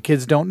movement, but the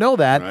kids don't know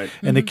that,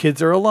 and the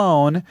kids are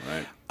alone.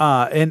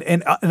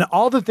 And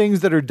all the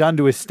things that are done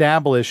to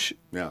establish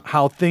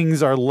how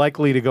things are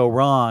likely to go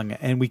wrong,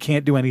 and we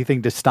can't do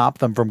anything to stop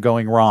them from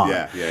going wrong.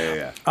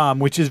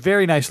 Which is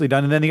very nicely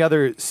done. And then the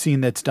other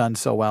scene that's done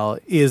so well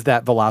is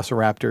that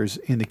Velociraptors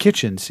in the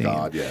kitchen scene,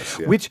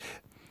 which,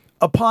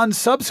 upon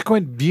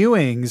subsequent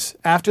viewings,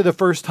 after the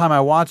first time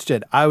I watched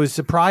it, I was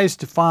surprised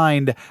to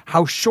find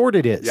how short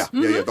it is.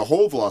 The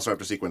whole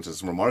Velociraptor sequence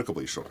is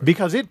remarkably short.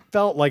 Because it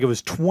felt like it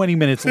was 20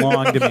 minutes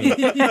long to me.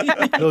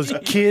 Those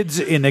kids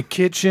in the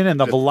kitchen and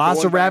the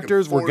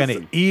Velociraptors were going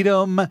to eat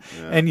them.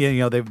 And,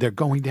 they're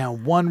going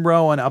down one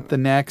row and up the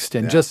next.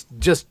 And just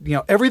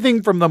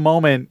everything from the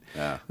moment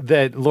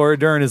that Laura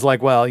Dern is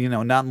like, well,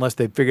 not unless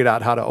they figured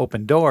out how to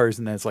open doors.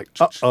 And then it's like,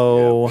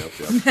 uh-oh.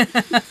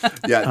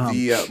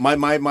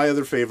 My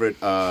other favorite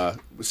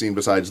scene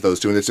besides those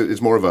two, and it's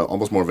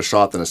almost more of a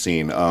shot than a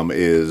scene,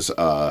 is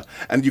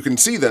and you can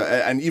see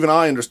and even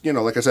I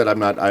understand. Like I said, I'm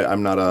not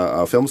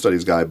a film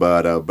studies guy,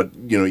 but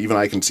even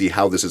I can see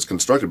how this is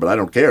constructed. But I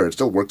don't care; it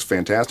still works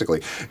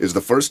fantastically. Is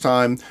the first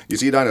time you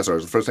see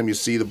dinosaurs, the first time you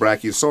see the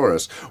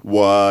Brachiosaurus,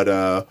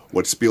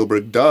 what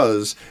Spielberg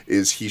does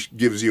is he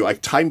gives you, I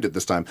timed it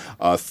this time,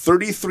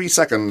 33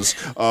 seconds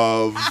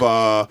of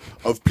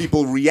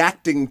people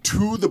reacting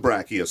to the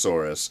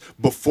Brachiosaurus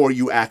before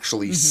you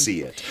actually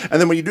see it. And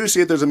then when you do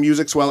see it, there's a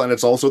music swell, and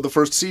it's also the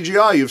first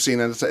CGI you've seen,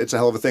 and it's a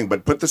hell of a thing.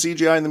 But put the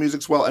CGI in the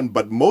music swell,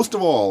 but most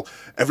of all,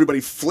 everybody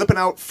flipping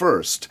out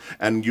first,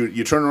 and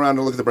you turn around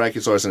and look at the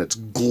Brachiosaurus, and it's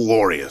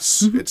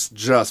glorious. It's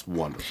just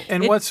wonderful.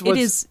 And it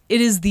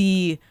is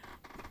the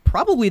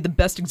probably the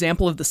best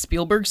example of the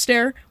Spielberg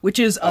stare, which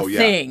is a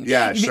thing.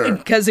 Yeah, sure.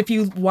 Because if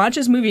you watch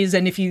his movies,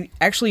 and if you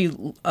actually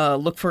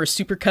look for a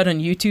supercut on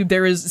YouTube,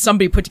 there is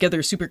somebody put together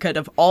a supercut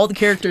of all the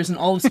characters in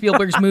all of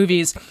Spielberg's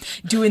movies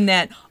doing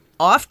that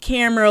off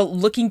camera,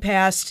 looking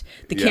past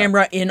the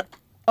camera in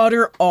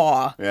utter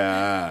awe.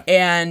 Yeah.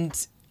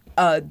 And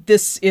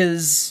this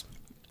is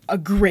a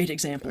great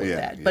example of Yeah,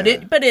 that. But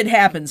yeah. it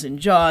happens in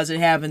Jaws. It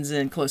happens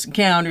in Close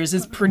Encounters.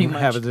 It's pretty much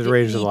happens in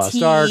Raiders of the Lost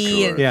E.T., Ark.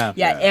 and- Yeah.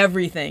 yeah,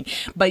 everything.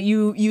 But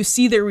you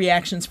see their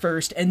reactions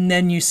first, and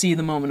then you see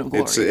the moment of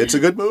glory. It's a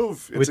good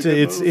move.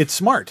 It's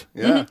smart.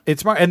 Yeah.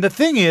 It's smart. And the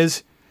thing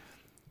is,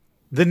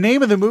 the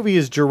name of the movie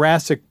is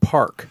Jurassic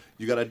Park.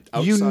 You got an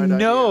outside You idea.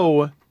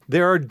 know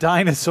there are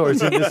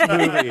dinosaurs in this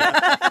movie.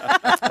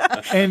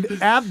 And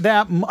at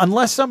that,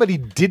 unless somebody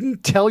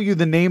didn't tell you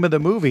the name of the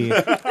movie,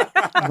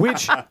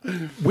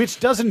 which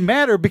doesn't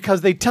matter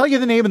because they tell you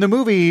the name of the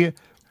movie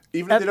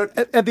Even if they don't,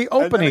 at the and then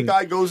opening. the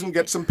guy goes and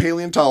gets some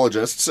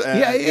paleontologists. And,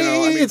 Yeah,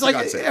 for it's like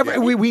God's sake,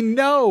 we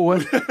know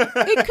It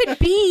could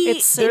be.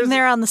 It's sitting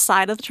there on the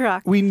side of the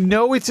truck. we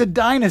know it's a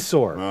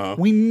dinosaur.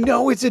 We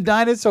know it's a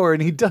dinosaur,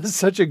 and he does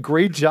such a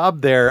great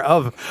job there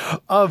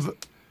of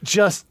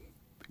just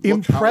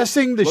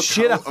impressing the Look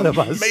shit how out of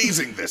us.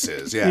 Amazing this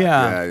is. Yeah.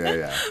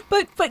 Yeah.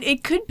 But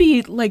it could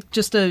be like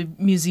just a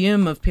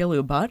museum of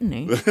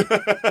paleobotany.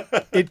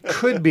 It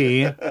could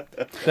be.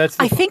 That's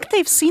the I think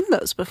they've seen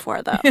those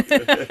before, though.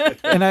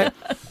 and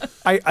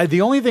I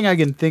the only thing I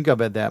can think of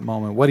at that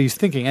moment, what he's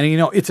thinking, and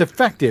it's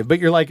effective, but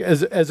you're like,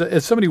 as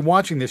somebody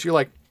watching this, you're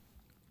like,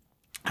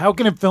 how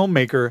can a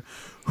filmmaker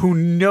who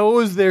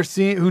knows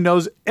who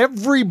knows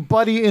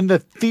everybody in the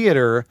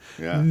theater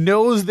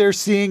knows they're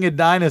seeing a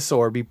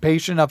dinosaur, be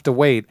patient enough to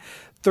wait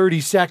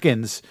 30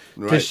 seconds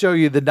to Right. show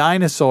you the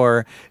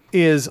dinosaur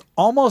is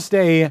almost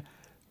a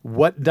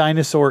what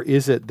dinosaur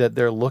is it that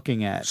they're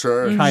looking at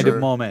Sure. kind sure.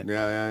 of moment.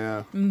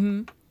 Yeah.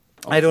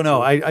 I don't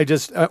know. I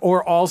just,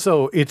 or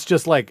also, it's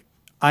just like,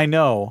 I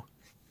know,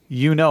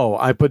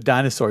 I put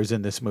dinosaurs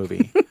in this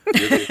movie.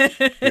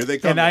 Here they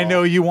come. And I y'all.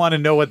 know you want to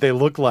know what they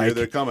look Here like.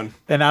 they're coming.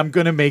 And I'm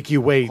going to make you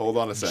wait Hold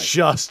on a sec.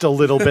 just a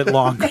little bit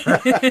longer.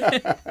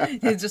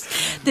 It's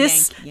just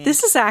This yank, yank.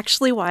 this is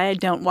actually why I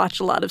don't watch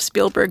a lot of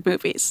Spielberg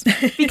movies,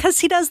 because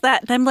he does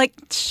that, and I'm like,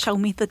 show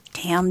me the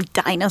damn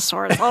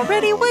dinosaurs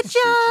already, would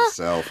Shoot ya?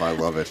 yourself. I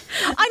love it.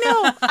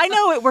 I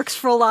know it works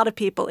for a lot of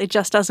people. It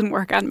just doesn't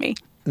work on me.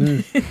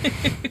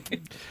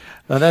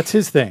 Now, that's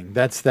his thing.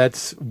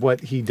 That's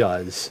what he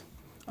does.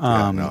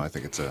 No, I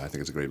think it's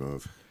a great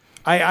move.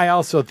 I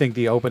also think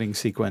the opening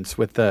sequence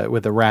with the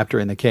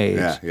raptor in the cage.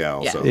 Yeah.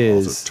 Also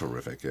Is-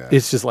 terrific. Yeah.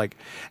 It's just like,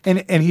 and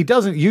he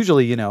doesn't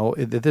usually,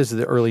 this is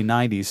the early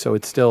 90s, so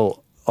it's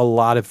still a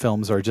lot of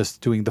films are just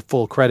doing the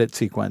full credit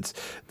sequence.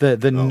 The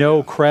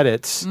no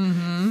credits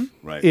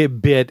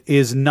right. bit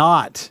is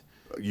not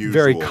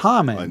very Usual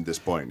common at this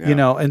point.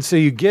 Yeah. and so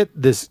you get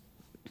this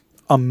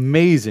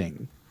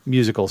amazing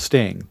musical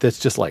sting that's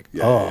just like,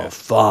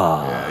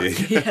 fuck,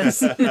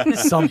 Yes.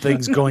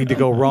 something's going to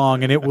go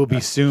wrong and it will be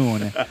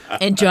soon.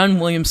 And John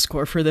Williams'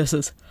 score for this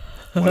is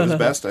One of his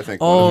best, I think.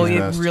 oh, One of his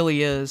it best.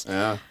 really is.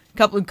 Yeah.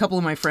 Couple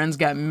of my friends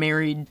got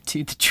married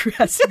to the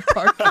Jurassic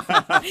Park.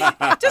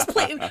 Just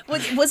play.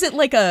 Was it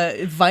like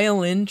a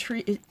violin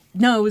tree?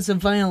 No, it was a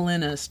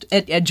violinist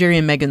at Jerry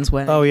and Megan's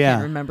wedding. Oh, yeah. I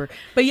can't remember.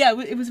 But yeah,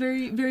 it was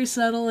very, very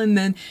subtle, and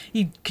then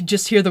you could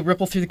just hear the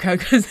ripple through the crowd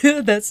because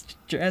that's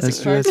Jurassic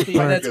That's Park. Jurassic Yeah,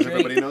 Park. that's Because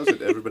great. everybody knows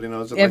it. Everybody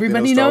knows it.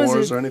 Everybody like they know knows Star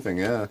Wars it. or anything.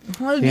 Yeah.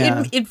 Well,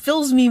 Yeah. it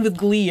fills me with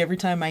glee every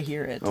time I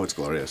hear it. Oh, it's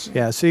glorious.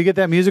 Yeah, so you get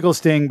that musical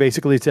sting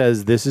basically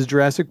says, this is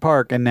Jurassic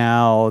Park, and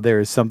now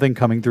there's something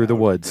coming through the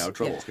woods. Now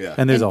trouble. Yeah.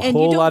 And there's And a you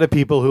whole don't- lot of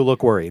people who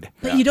look worried.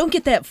 But you don't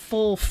get that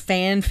full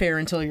fanfare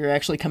until you're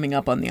actually coming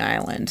up on the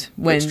island.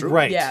 When, That's true.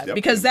 Right. Yeah, Yep.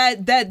 because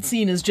that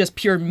scene is just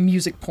pure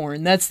music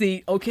porn. That's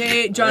the,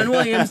 okay, John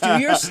Williams, do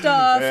your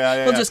stuff.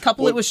 Yeah. We'll just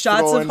couple We'll it with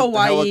shots throw of in the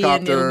Hawaii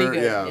and it'll be helicopter,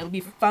 good. yeah. It'll be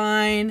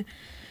fine.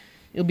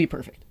 It'll be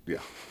perfect. Yeah.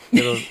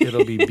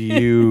 It'll be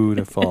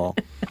beautiful.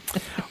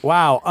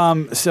 Wow.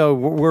 So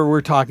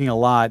we're talking a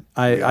lot.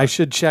 I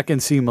should check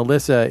and see.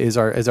 Melissa is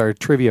our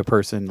trivia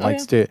person.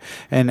 Likes to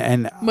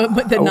and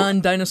But the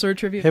non-dinosaur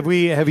trivia. have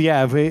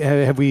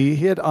we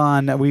hit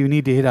on? We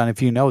need to hit on a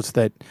few notes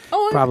that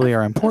probably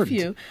are important.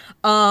 A few.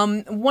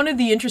 One of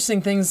the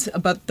interesting things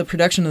about the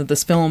production of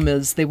this film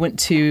is they went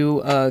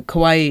to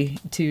Kauai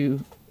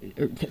to.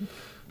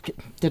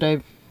 Did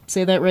I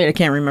say that right? I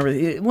can't remember.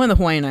 One of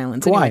the Hawaiian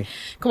islands. Kauai. Anyway,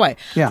 Kauai.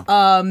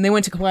 Yeah. They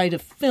went to Kauai to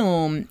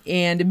film,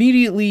 and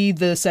immediately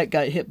the set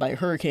got hit by a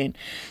hurricane.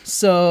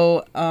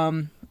 So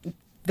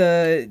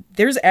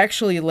there's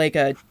actually like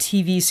a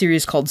TV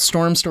series called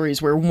Storm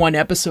Stories, where one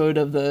episode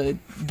of the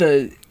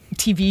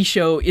TV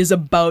show is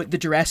about the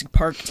Jurassic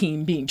Park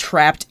team being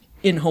trapped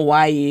in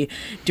Hawaii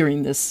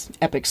during this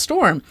epic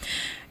storm.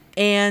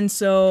 And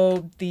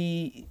so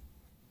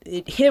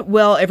it hit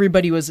well.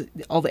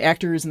 All the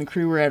actors and the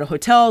crew were at a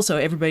hotel, so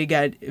everybody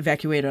got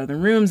evacuated out of their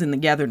rooms, and they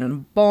gathered in a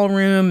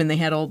ballroom, and they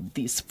had all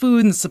these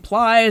food and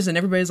supplies, and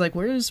everybody's like,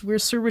 where's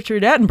Sir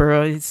Richard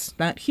Attenborough? He's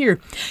not here.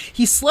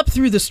 He slept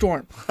through the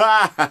storm.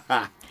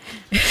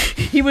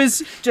 He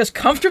was just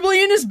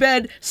comfortably in his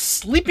bed,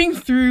 sleeping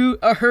through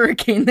a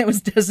hurricane that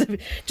was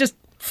just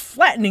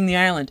flattening the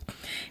island.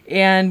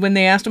 And when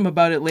they asked him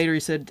about it later, he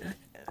said,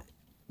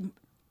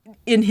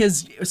 in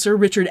his Sir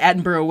Richard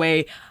Attenborough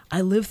way,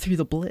 I lived through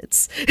the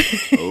Blitz.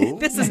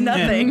 This is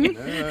nothing.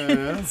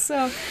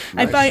 So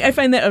nice. I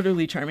find that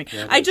utterly charming.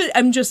 Yeah,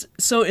 I'm just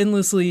so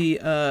endlessly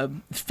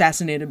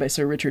fascinated by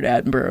Sir Richard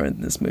Attenborough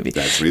in this movie.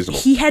 That's reasonable.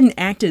 He hadn't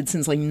acted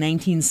since like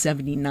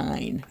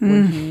 1979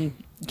 when he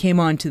came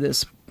on to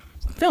this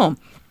film.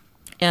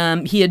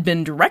 He had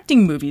been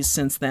directing movies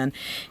since then.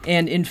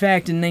 And in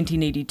fact, in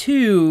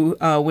 1982,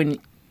 when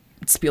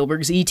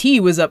Spielberg's E.T.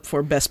 was up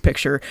for Best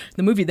Picture,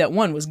 the movie that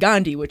won was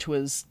Gandhi, which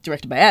was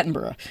directed by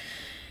Attenborough.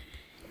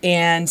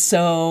 And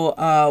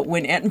so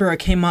when Attenborough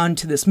came on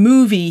to this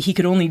movie, he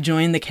could only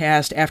join the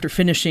cast after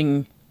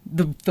finishing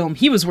the film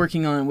he was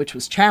working on, which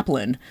was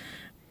Chaplin,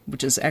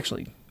 which is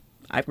actually,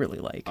 I really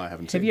like. I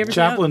haven't seen it. Have you ever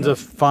Chaplin's seen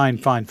a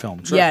fine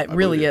film. Sure. Yeah, it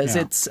really is.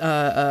 Yeah. It's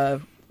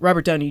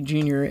Robert Downey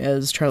Jr.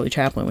 as Charlie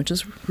Chaplin, which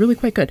is really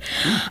quite good.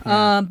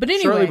 But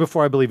anyway. Shortly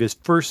before, I believe, his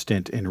first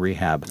stint in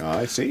rehab.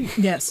 I see.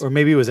 Yes. Or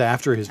maybe it was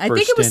after his I think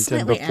first it was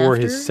stint and slightly before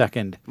after. his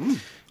second.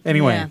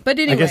 Anyway, Yeah, but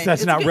anyway, I guess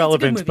that's it's not a good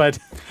relevant, movie. but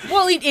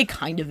Well, it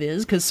kind of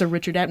is, because Sir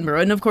Richard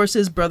Attenborough, and of course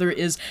his brother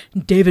is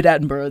David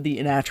Attenborough,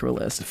 the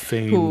naturalist,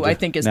 famed who I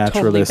think is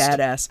naturalist.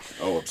 totally badass.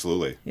 Oh,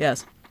 absolutely.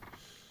 Yes.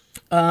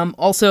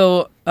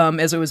 Also,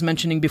 as I was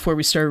mentioning before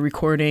we started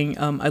recording,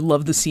 I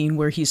love the scene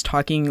where he's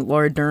talking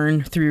Laura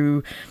Dern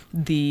through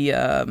the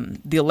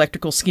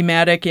electrical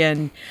schematic,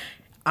 and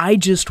I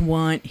just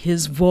want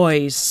his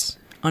voice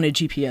on a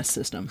GPS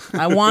system.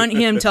 I want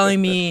him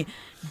telling me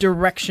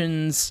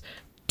directions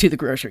to the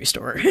grocery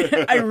store.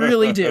 I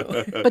really do.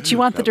 But you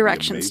want the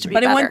directions to be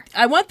But better.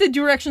 I want the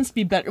directions to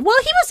be better. Well,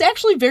 he was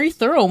actually very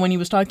thorough when he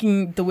was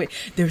talking the way.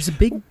 There's a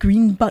big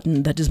green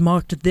button that is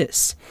marked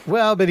this.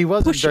 well, but he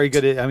wasn't Push very it.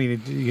 good at. I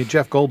mean,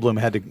 Jeff Goldblum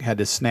had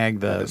to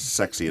snag the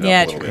Sexy it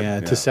Yeah, up a little yeah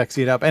bit. to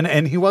sexy it up,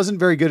 and he wasn't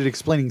very good at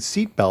explaining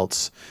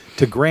seatbelts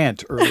to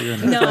Grant earlier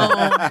in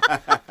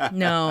the film.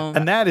 No.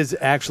 And that is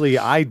actually,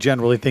 I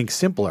generally think,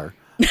 simpler.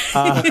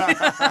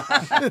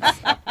 Then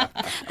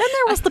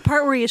there was the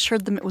part where he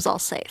assured them it was all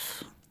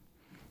safe.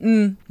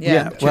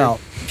 Yeah, well,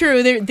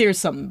 true. There's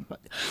some.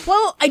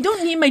 Well, I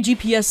don't need my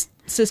GPS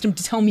system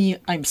to tell me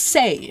I'm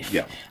safe.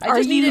 Yeah. I Are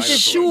just need you it to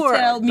sure?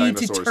 tell me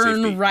to Dinosaur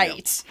turn safety,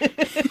 right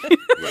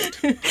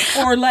Right.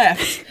 or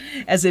left,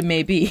 as it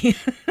may be.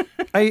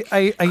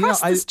 I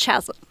Across this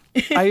chasm.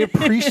 I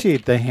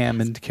appreciate the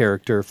Hammond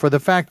character for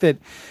the fact that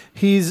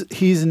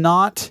he's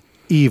not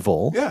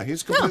evil. Yeah,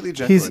 he's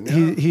completely He's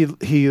genuine.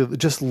 he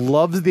just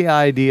loves the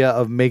idea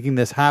of making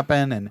this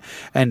happen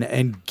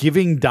and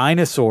giving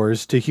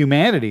dinosaurs to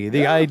humanity.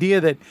 The idea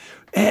that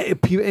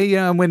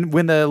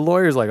when the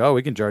lawyer's like, oh,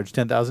 we can charge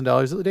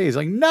 $10,000 a day, he's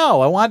like,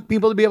 no, I want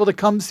people to be able to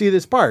come see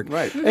this park.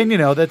 Right. And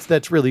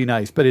that's really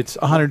nice, but it's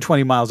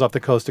 120 miles off the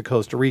coast of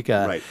Costa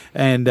Rica. Right.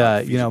 And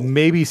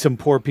maybe some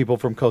poor people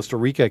from Costa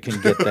Rica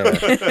can get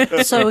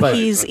there. So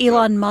he's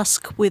Elon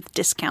Musk with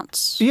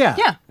discounts. Yeah.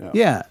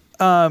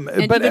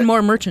 And But even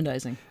more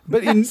merchandising.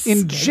 But in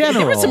There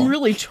general, was some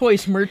really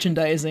choice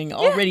merchandising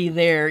already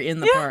there in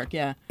the park.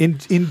 Yeah. in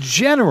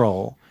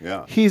general,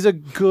 Yeah. he's a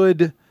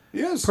good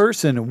Yes.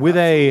 person with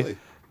Absolutely. a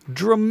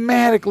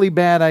dramatically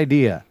bad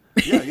idea.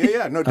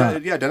 Yeah. No,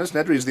 Dennis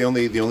Nedry is the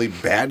only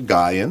bad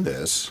guy in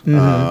this.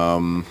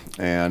 Mm-hmm.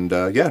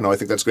 I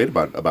think that's great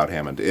about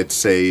Hammond.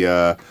 It's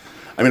a.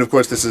 I mean, of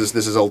course, this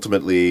is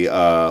ultimately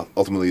a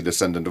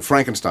descendant of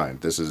Frankenstein.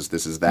 This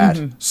is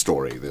that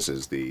story. This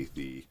is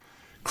the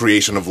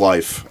creation of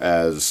life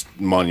as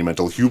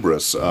monumental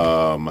hubris.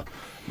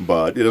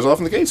 But it is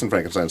often the case in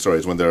Frankenstein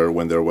stories when they're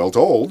well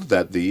told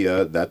that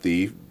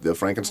the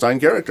Frankenstein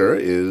character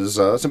is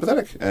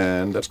sympathetic,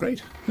 and that's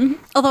great.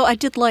 Although I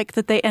did like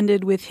that they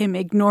ended with him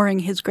ignoring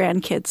his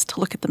grandkids to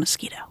look at the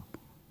mosquito.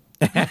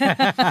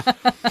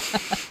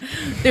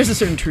 There's a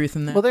certain truth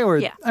in that. Well, they were.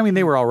 Yeah. I mean,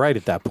 they were all right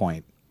at that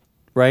point,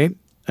 right?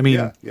 I mean,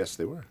 Yeah, yes,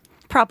 they were.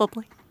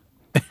 Probably.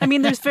 I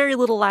mean, there's very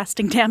little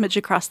lasting damage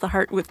across the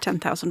heart with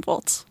 10,000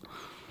 volts.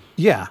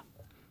 yeah.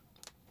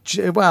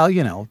 Well,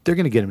 they're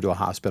going to get him to a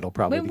hospital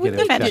probably to Would get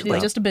it it checked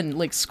out. just have been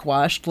like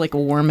squashed like a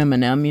warm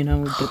M&M,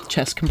 with the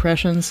chest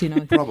compressions,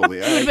 Probably.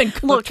 Would have been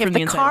cooked Look, from if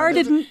the inside car out.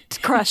 didn't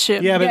crush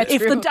him, Yeah, but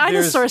if the true.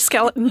 dinosaur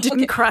skeleton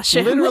didn't crush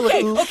him,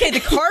 Literally, Okay, the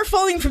car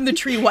falling from the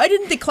tree. Why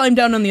didn't they climb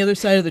down on the other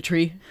side of the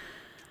tree?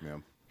 Yeah.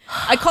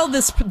 I call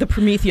this the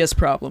Prometheus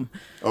problem.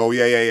 Oh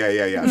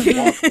yeah.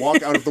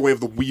 Walk out of the way of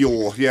the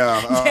wheel.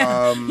 Yeah.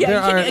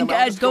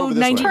 Go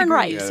 90 turn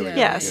right. degrees. Yeah.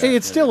 Yes.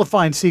 it's still a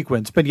fine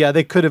sequence, but yeah,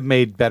 they could have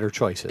made better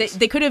choices.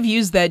 They could have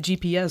used that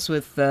GPS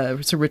with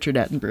Sir Richard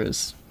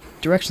Attenborough's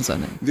directions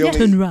on it. The only-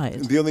 Turn right.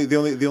 The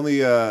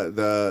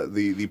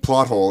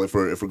plot hole if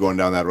we're going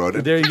down that road.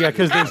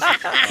 Because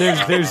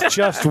there's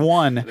just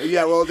one.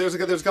 Yeah, well, there's a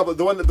couple.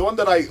 The one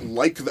that I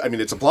like. I mean,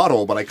 it's a plot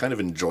hole, but I kind of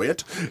enjoy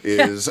it.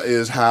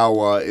 Is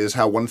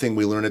how one thing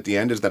we learn at the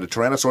end is that a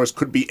Tyrannosaurus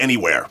could be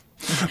anywhere.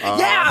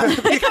 Yeah.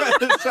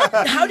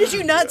 How did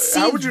you not see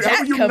How were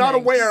that you coming? not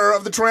aware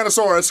of the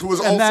Tyrannosaurus who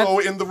was And also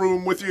in the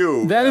room with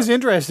you? That is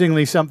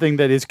interestingly something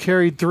that is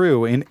carried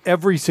through in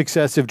every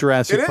successive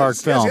Jurassic It Park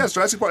is. film. Yes,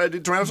 Jurassic Park.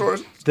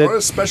 Tyrannosaurus That- are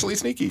especially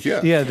sneaky. Yeah.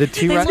 Yeah, the they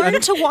T-Rex.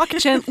 learned to walk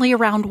gently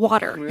around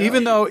water.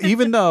 Even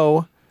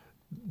though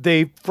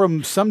they,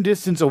 from some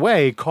distance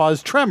away,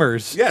 cause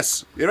tremors.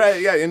 Yes, you're right.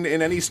 Yeah, in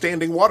any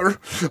standing water.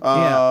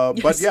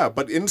 Yeah.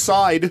 But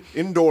inside,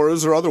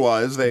 indoors or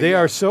otherwise, They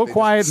are so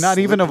quiet, not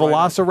even a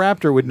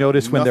velociraptor would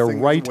notice when they're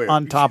Nothing right weird.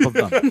 on top of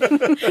them.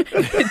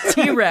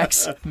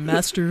 T-Rex,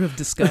 master of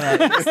disguise.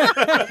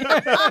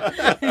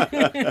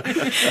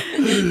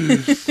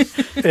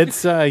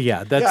 It's, that's...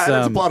 Yeah,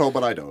 it's a plot hole,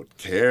 but I don't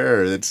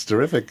care. It's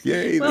terrific.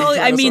 Yay. Well,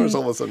 the I mean, dinosaurs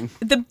all of a sudden.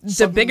 the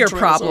Sudden bigger Tyrannosaurus.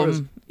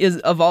 problem is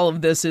of all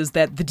of this is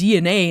that the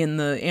DNA in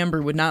the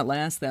amber would not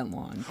last that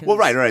long. Well,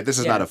 right. This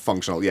is Yeah. not a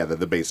functional,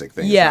 the basic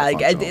thing. It's Yeah,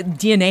 not functional.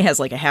 DNA has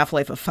like a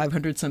half-life of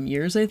 500 some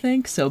years, I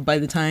think. So by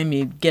the time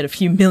you get a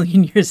few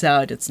million years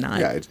out, it's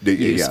not It's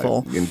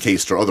useful.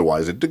 encased or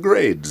otherwise, it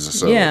degrades.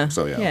 So, yeah,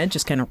 yeah. it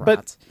just kind of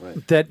But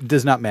rots. that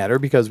does not matter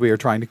because we are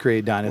trying to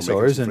create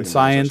dinosaurs, some and freaking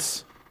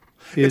science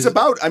is... It's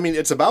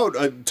about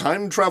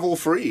time travel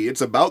free. It's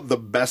about the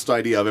best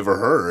idea I've ever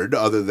heard,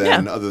 other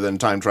than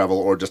time travel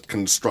or just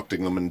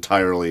constructing them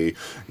entirely,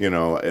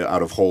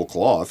 out of whole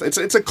cloth. It's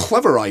a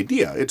clever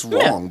idea. It's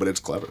wrong, but it's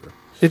clever.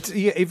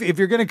 If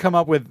you're going to come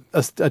up with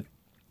a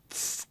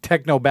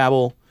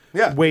technobabble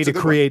way it's a to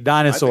good create one.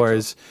 I think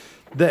dinosaurs,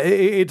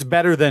 it's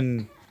better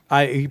than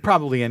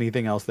probably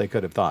anything else they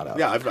could have thought of.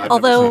 Yeah, I've never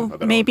Although seen a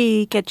better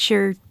maybe get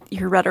your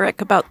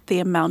rhetoric about the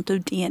amount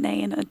of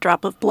DNA in a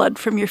drop of blood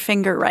from your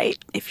finger right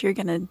if you're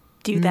going to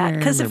do that.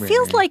 Because it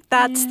feels like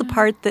that's the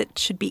part that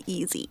should be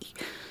easy.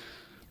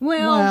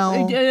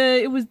 Well,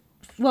 it was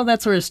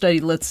that sort of study.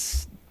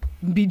 Let's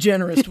be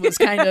generous. Was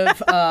kind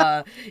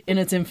of in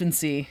its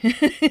infancy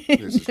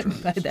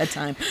by that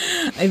time.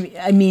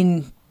 I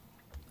mean,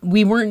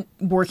 we weren't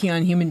working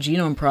on Human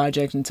Genome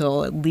Project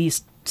until at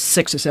least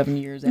 6 or 7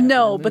 years after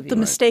No, the but movie. the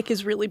mistake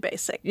is really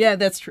basic. Yeah,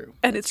 that's true.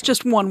 And it's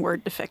just one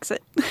word to fix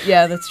it.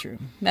 Yeah, that's true.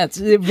 That's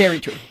very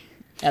true.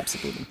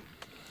 Absolutely.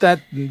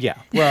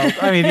 Well,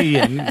 I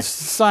mean,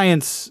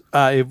 science,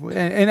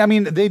 and I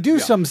mean, they do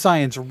some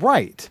science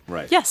right.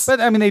 Right. Yes.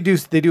 But I mean, they do.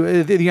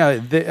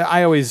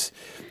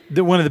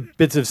 One of the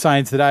bits of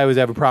science that I always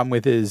have a problem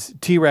with is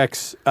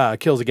T-Rex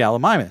kills a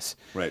gallimimus,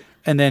 Right.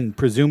 and then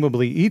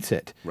presumably eats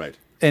it, Right.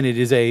 and it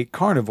is a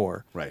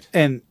carnivore, Right.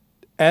 And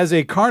as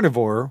a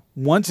carnivore,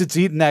 once it's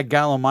eaten that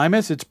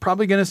gallimimus, it's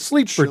probably going to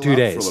sleep for Chill 2 out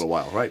days. for a little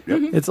while. Right.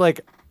 Yep. It's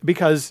like,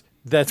 because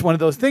that's one of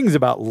those things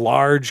about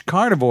large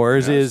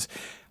carnivores is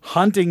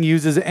hunting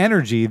uses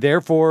energy.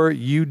 Therefore,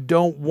 you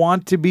don't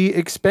want to be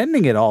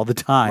expending it all the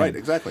time. Right.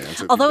 Exactly. And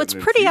so if Although you it's put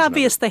an pretty infusion of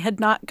obvious it- they had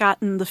not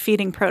gotten the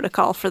feeding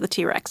protocol for the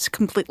T-Rex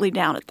completely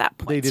down at that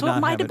point. They did so not it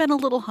might have have it. been a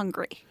little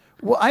hungry.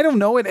 Well, I don't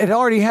know. It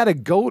already had a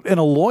goat and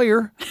a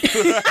lawyer.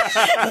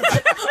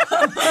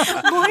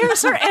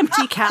 Lawyers are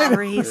empty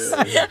calories.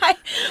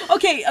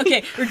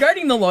 Okay.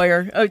 Regarding the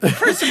lawyer,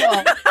 first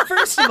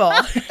of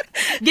all,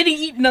 getting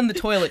eaten on the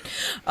toilet.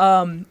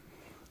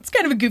 It's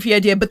kind of a goofy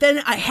idea, but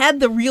then I had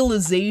the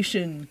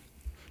realization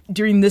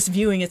during this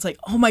viewing. It's like,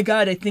 oh my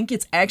god, I think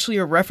it's actually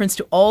a reference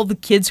to all the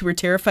kids who were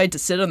terrified to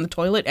sit on the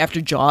toilet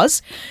after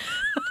Jaws.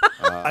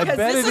 I bet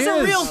This it is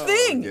a real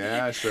thing.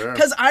 Yeah, sure.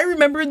 Because I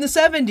remember in the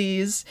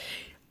 70s,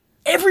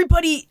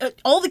 everybody,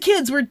 all the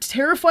kids were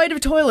terrified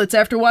of toilets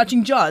after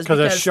watching Jaws. Because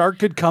a shark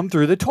could come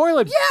through the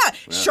toilet. Yeah,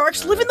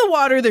 sharks live in the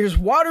water. There's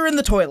water in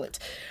the toilet.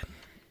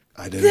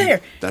 I didn't.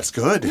 There. That's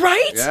good.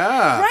 Right?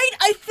 Yeah. Right?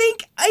 I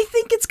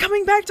think it's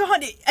coming back to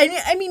haunt.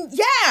 I mean,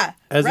 yeah.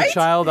 As right? a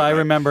child, I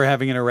remember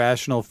having an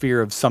irrational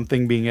fear of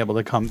something being able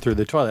to come through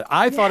the toilet.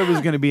 I thought it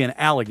was going to be an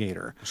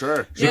alligator.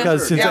 Sure.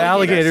 Because sure. since Yeah.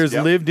 alligators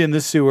Yep. lived in the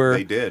sewer.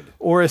 They did.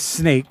 Or a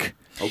snake,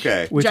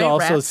 Okay. which Giant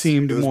also rats.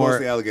 seemed It was more...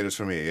 mostly alligators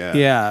for me. Yeah.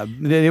 Yeah,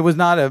 it was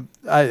not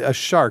a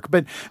shark.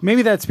 But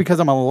maybe that's because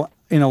I'm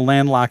in a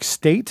landlocked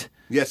state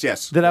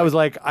Yes. that I was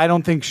like, I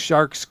don't think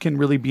sharks can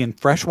really be in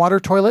freshwater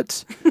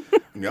toilets.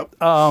 Yep.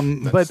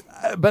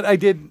 But I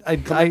did...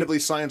 Collectively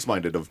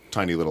science-minded of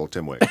tiny little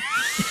Tim Wake.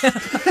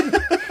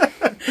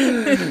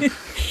 I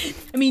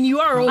mean, you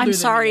are older I'm than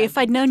sorry. me. If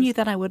I'd known you,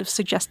 then I would have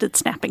suggested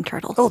snapping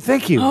turtles. Oh,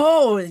 thank you.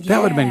 Oh, yeah.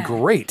 That would have been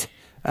great.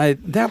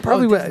 That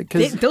probably would...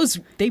 They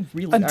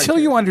really Until are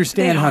you terrifying.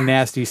 understand They how are.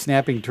 nasty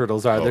snapping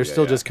turtles are, they're yeah,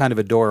 still yeah. just kind of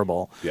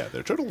adorable. Yeah,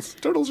 they're turtles.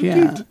 Turtles are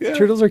Yeah, cute. Yeah.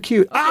 turtles are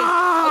cute.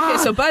 Ah!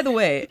 Okay, so by the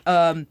way,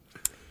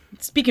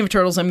 speaking of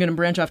turtles, I'm going to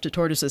branch off to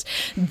tortoises.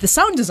 The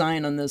sound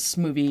design on this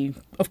movie,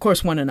 of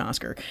course, won an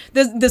Oscar.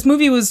 This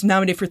movie was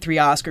nominated for 3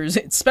 Oscars.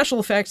 It's special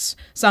effects,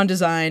 sound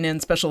design,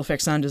 and special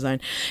effects sound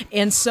design.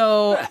 And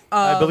so...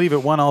 I believe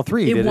it won all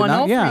 3, it did won it not?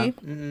 all Yeah.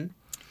 3.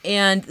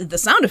 And the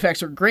sound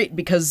effects were great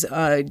because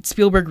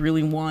Spielberg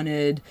really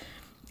wanted,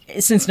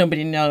 since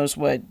nobody knows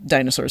what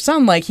dinosaurs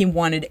sound like, he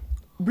wanted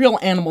real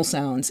animal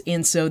sounds.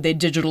 And so they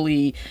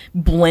digitally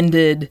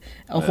blended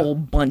a whole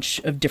bunch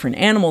of different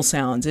animal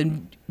sounds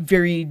and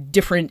very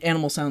different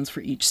animal sounds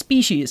for each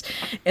species.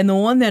 And the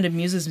one that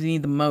amuses me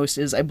the most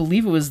is, I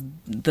believe it was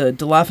the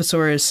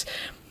Dilophosaurus,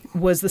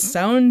 was the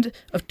sound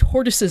of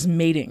tortoises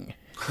mating.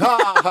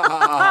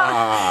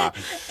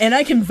 And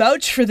I can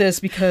vouch for this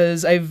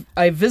because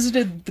I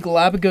visited the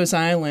Galapagos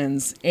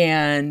Islands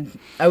and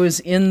I was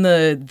in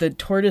the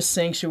tortoise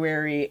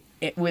sanctuary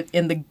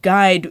in the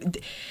guide.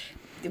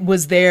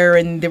 was there,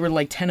 and there were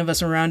like 10 of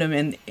us around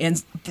him,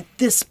 and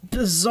this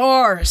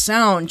bizarre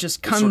sound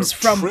just comes sort of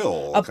from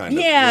trill, up, kind of.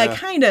 yeah,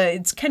 kind of.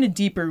 It's kind of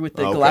deeper with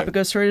the Okay.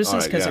 Galapagos tortoises All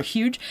because right, they're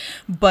huge,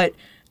 but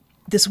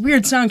this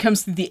weird sound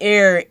comes through the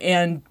air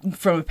and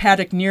from a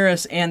paddock near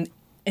us, and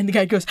the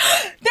guy goes,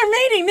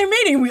 they're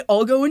mating. We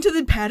all go into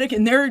the paddock,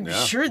 and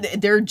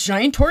they're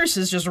giant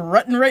tortoises just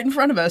rutting right in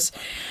front of us,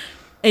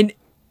 and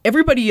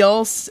everybody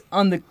else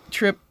on the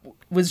trip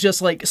was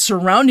just like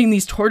surrounding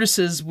these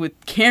tortoises with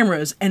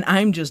cameras, and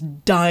I'm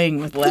just dying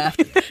with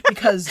laughter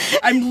because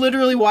I'm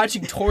literally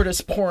watching tortoise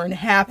porn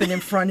happen in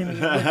front of me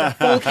with the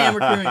full camera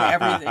crew and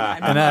everything.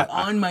 I'm like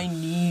on my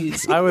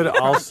knees.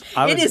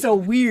 It is a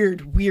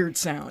weird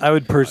sound. I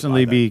would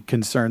personally be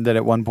concerned that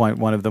at one point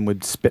one of them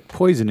would spit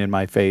poison in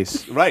my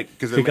face. Right,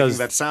 because they're making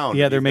that sound.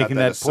 Yeah, they're You've got making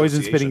that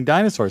poison-spitting association.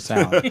 dinosaur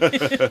sound.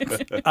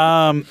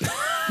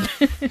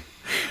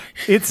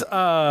 It's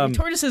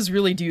Tortoises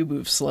really do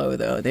move slow,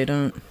 though. They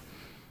don't.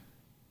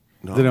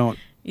 they don't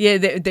Yeah,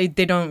 they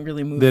don't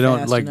really move. they don't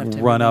fast like enough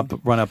to run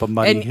really- up a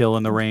muddy And- hill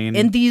in the rain.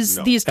 And these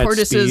No. these At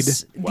tortoises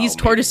speed? Well, these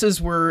maybe.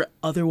 tortoises were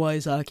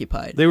otherwise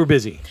occupied. They were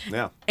busy.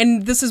 Yeah.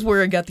 And this is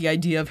where I got the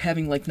idea of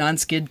having like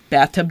non-skid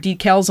bathtub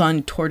decals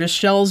on tortoise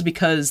shells,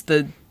 because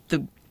the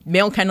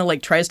male kind of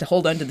like tries to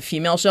hold onto the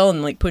female shell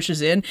and like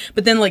pushes in,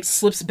 but then like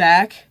slips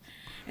back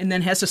and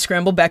then has to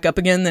scramble back up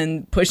again,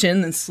 then push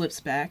in, then slips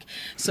back.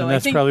 So And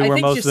that's I think probably I where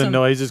think most of just the some-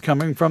 noise is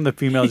coming from. The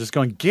female just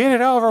going, get it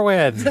over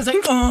with. It's like,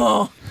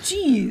 oh,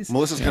 jeez.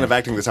 Melissa's kind of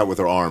acting this out with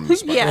her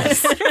arms.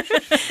 Yes.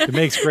 It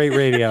makes great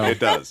radio. It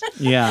does.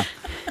 Yeah.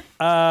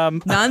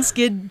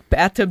 Non-skid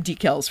bathtub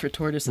decals for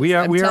tortoises. We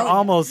are I'm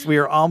telling you. we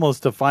are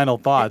almost to final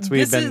thoughts.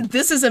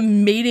 This is a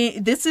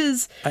mating. This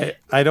is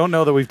I don't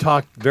know that we've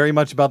talked very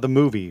much about the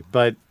movie,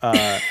 but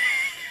I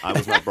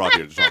was not brought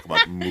here to talk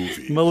about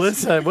movies.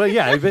 Melissa, well,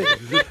 yeah.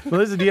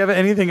 Melissa, do you have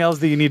anything else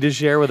that you need to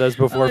share with us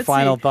before let's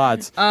final see.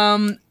 thoughts?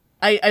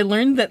 I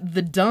learned that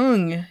the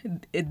dung,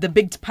 the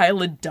big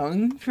pile of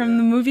dung from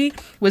the movie,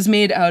 was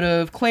made out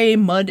of clay,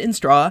 mud, and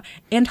straw,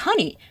 and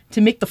honey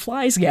to make the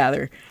flies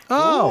gather.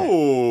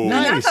 Oh, And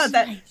I nice. thought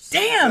that,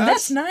 damn,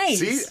 that's nice.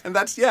 See, and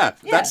that's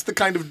that's the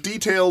kind of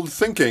detailed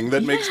thinking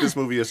that makes this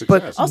movie a But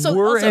success. Also-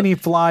 were any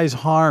flies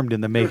harmed in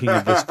the making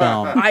of this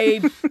film?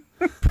 I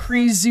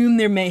presume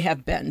there may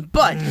have been,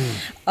 but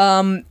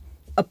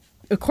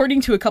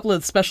according to a couple of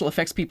the special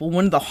effects people,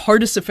 one of the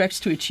hardest effects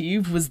to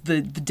achieve was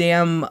the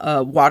damn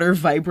water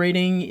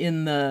vibrating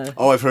in the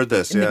Oh, I've heard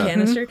this. in the Yeah.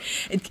 canister.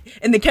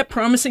 And they kept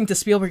promising to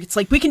Spielberg, it's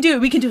like, we can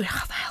do it.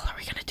 How the hell are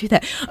we going to do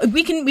that?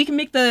 We can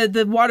make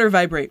the water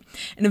vibrate.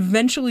 And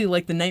eventually,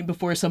 like the night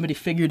before, somebody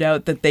figured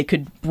out that they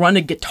could run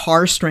a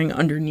guitar string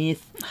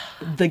underneath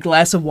the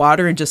glass of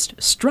water and just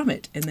strum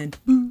it. And then,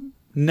 boom.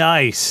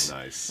 Nice.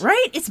 Nice.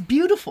 Right? It's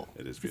beautiful.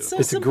 It is so beautiful.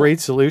 It's a simple. great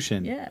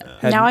solution. Yeah.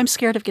 Now I'm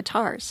scared of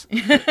guitars.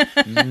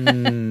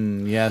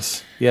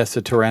 Yes,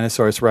 a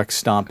Tyrannosaurus Rex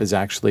stomp is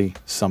actually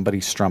somebody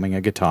strumming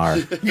a guitar.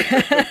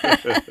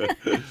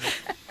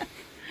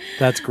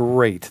 That's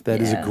great.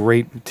 That is a Yeah.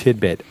 great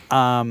tidbit.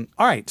 All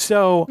right,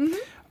 so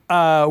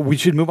we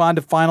should move on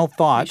to final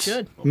thoughts.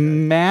 should.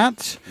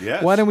 Matt,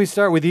 Yes. why don't we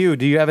start with you?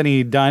 Do you have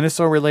any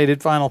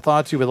dinosaur-related final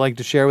thoughts you would like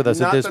to share with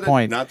us at this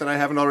point? Not that I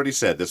haven't already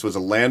said. This was a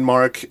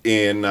landmark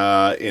in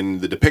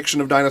the depiction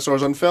of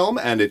dinosaurs on film,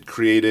 and it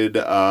created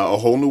a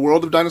whole new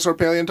world of dinosaur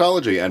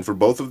paleontology. And for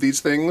both of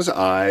these things,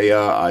 I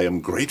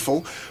am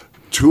grateful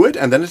to it.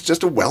 And then it's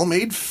just a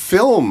well-made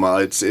film.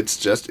 It's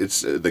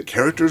the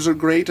characters are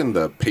great, and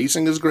the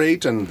pacing is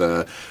great, and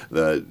the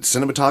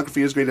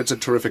cinematography is great. It's a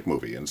terrific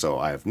movie, and so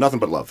I have nothing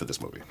but love for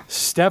this movie.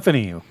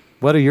 Stephanie,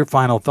 what are your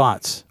final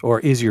thoughts,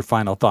 or is your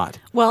final thought?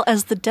 Well,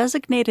 as the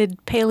designated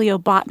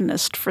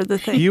paleobotanist for the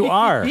thing, You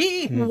are.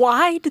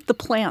 why did the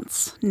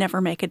plants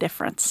never make a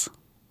difference?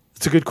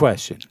 It's a good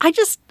question.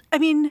 I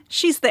mean,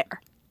 she's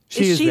there.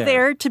 She is she there.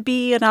 there to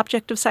be an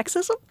object of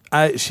sexism?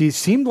 She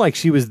seemed like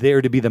she was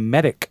there to be the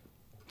medic,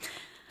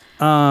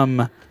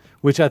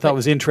 which I thought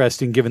was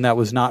interesting, given that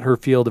was not her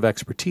field of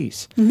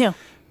expertise. No.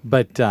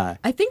 But I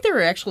think there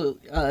were actually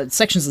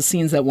sections of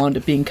scenes that wound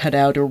up being cut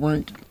out or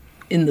weren't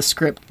in the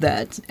script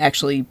that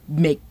actually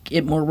make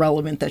it more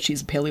relevant that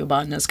she's a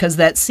paleobotanist. Because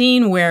that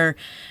scene where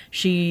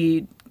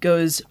she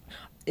goes,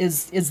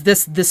 is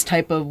this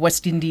type of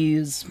West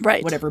Indies,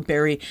 Right. whatever,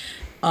 berry?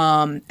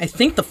 I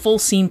think the full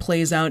scene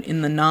plays out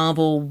in the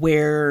novel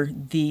where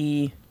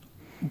the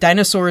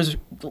dinosaurs,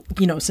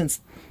 since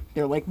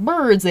they're like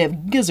birds, they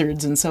have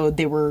gizzards, and so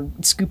they were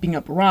scooping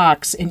up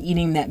rocks and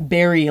eating that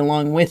berry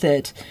along with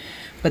it,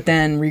 but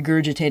then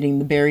regurgitating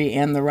the berry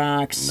and the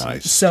rocks.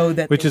 Nice. So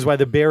that which is why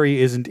the berry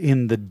isn't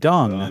in the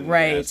dung.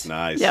 Right. Yes,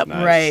 nice. Yep.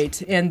 Nice.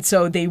 right, and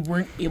so they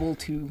weren't able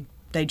to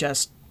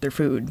digest their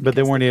food. But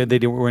they weren't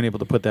able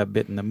to put that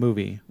bit in the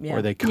movie, Yeah.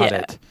 or they cut Yeah.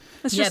 it.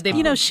 It's Yeah, just, they-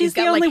 she's she's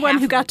the got, only like, one half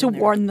who of got it to in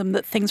there. warn them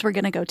that things were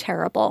going to go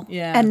terrible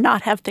Yeah. and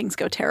not have things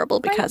go terrible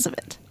because of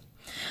it.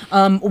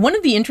 One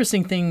of the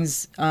interesting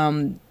things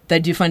that I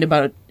do find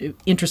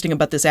interesting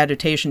about this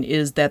adaptation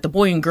is that the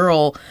boy and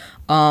girl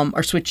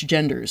are switched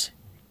genders.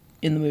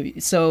 in the movie.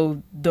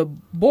 So the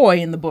boy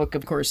in the book,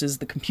 of course, is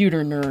the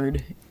computer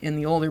nerd in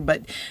the older,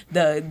 but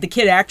the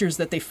kid actors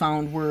that they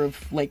found were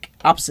of like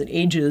opposite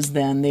ages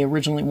than they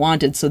originally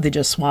wanted, so they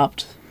just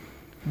swapped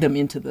them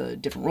into the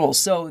different roles.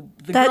 So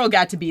the girl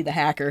got to be the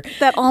hacker.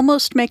 That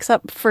almost makes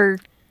up for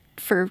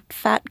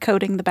fat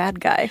coding the bad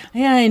guy.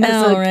 Yeah, I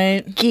know,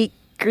 right? Geek,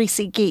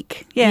 greasy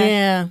geek.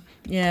 Yeah.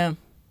 Yeah.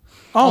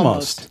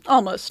 Almost.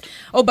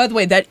 Oh, by the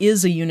way, that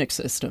is a Unix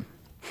system.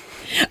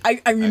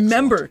 I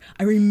remember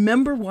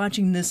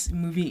watching this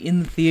movie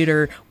in the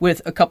theater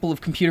with a couple of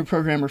computer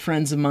programmer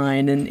friends of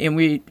mine, and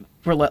we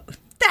were like,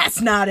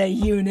 that's not a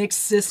Unix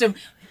system.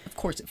 Of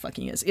course it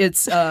fucking is.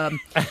 It's no,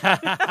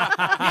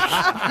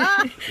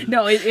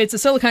 it's a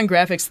Silicon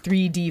Graphics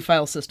 3D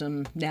file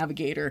system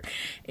navigator,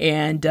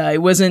 and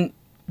it wasn't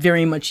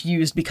very much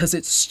used because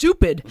it's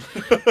stupid,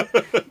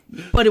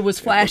 but it was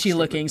flashy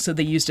looking, so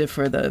they used it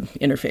for the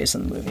interface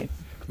in the movie.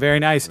 Very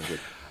nice.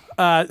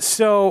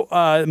 So,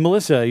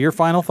 Melissa, your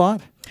final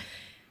thought?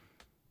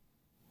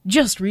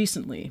 Just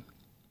recently,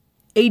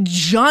 a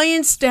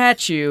giant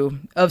statue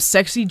of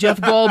sexy Jeff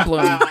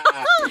Goldblum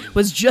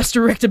was just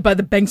erected by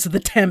the banks of the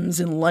Thames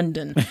in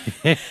London.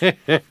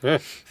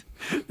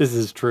 This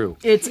is true.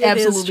 It's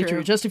absolutely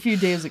true. Just a few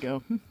days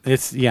ago.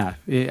 It's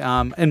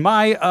and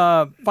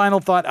my final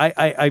thought,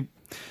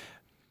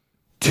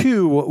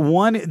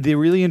 the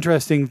really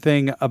interesting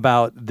thing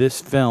about this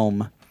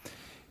film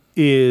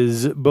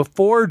is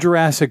before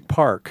Jurassic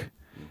Park,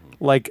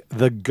 like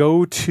the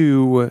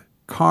go-to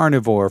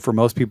carnivore for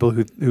most people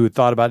who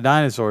thought about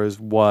dinosaurs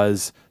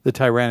was the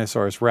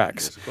Tyrannosaurus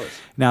Rex. Yes, of course.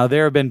 Now,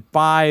 there have been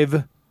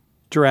 5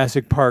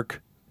 Jurassic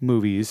Park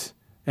movies,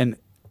 and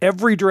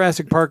every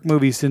Jurassic Park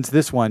movie since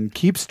this one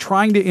keeps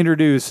trying to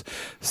introduce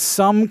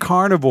some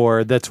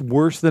carnivore that's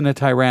worse than a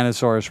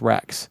Tyrannosaurus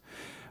Rex.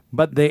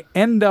 But they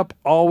end up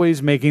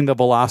always making the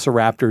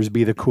velociraptors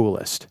be the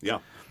coolest. Yeah.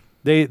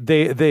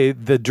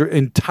 The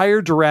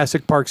entire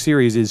Jurassic Park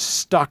series is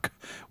stuck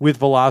with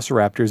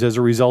velociraptors as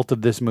a result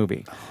of this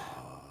movie.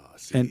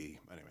 Anyway.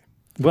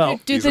 Well,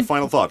 These are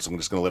final thoughts. I'm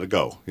just going to let it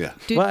go. Yeah.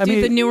 Do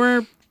the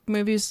newer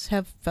movies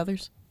have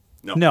feathers?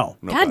 No.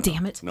 God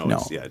damn it. No.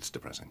 No. It's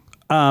depressing.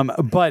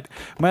 But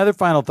my other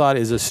final thought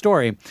is a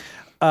story.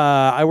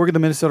 I work at the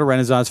Minnesota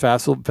Renaissance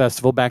Festival.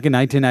 Back in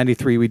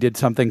 1993, we did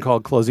something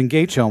called Closing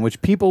Gate Show, in which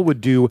people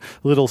would do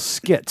little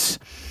skits.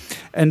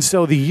 And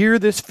so the year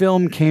this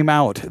film came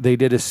out, they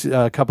did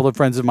a couple of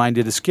friends of mine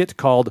did a skit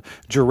called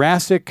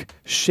Jurassic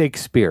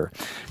Shakespeare.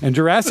 And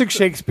Jurassic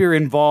Shakespeare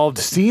involved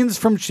scenes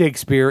from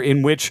Shakespeare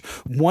in which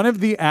one of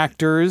the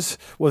actors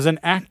was an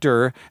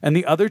actor and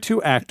the other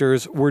 2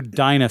 actors were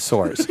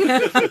dinosaurs.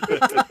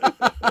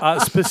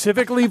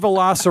 Specifically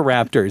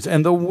velociraptors.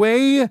 And the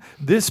way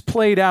this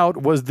played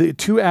out was the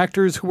 2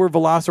 actors who were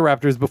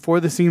velociraptors before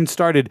the scene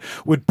started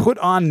would put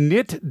on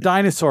knit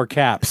dinosaur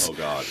caps. Oh,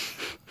 God.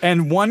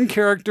 And one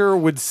character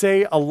would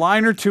say a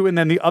line or 2, and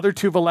then the other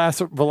 2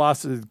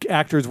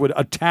 actors would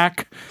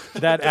attack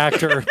that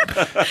actor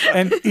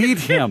and eat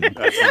him.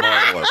 That's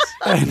marvelous.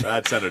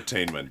 That's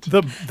entertainment.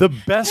 The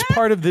best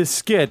part of this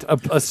skit,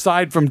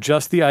 aside from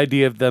just the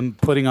idea of them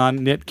putting on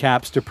knit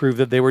caps to prove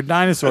that they were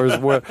dinosaurs,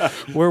 were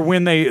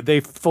when they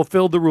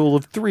fulfilled the rule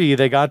of 3.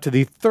 They got to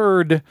the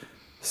 3rd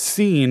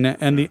scene,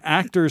 and the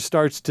actor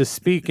starts to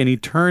speak, and he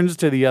turns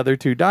to the other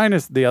 2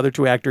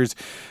 actors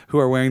who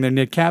are wearing their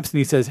knit caps, and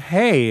he says,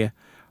 "Hey,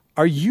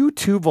 are you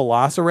 2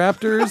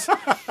 velociraptors?"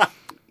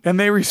 And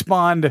they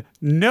respond,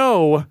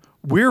 "No,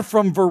 we're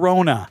from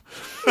Verona."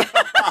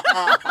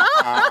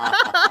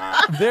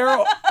 There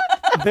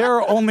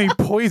are only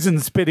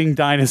poison-spitting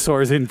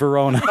dinosaurs in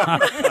Verona.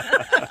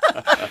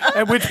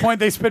 At which point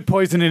they spit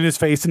poison in his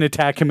face and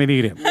attack him and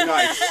eat him.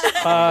 Nice.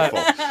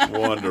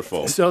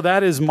 Wonderful. So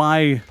that is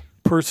my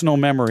personal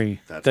memory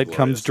that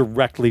comes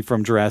directly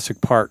from Jurassic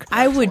Park.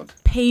 I would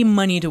pay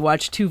money to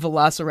watch 2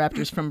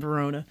 velociraptors from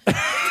Verona.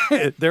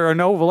 There are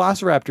no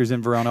velociraptors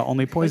in Verona,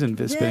 only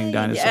poison-spitting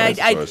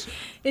dinosaurs.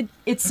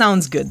 It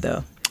sounds good,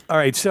 though. All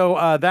right,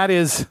 so that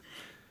is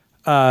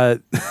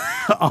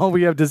all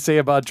we have to say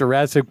about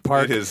Jurassic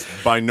Park. It is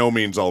by no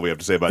means all we have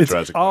to say about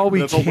Jurassic Park. All we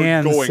That's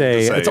can all we're going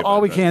say. to say. It's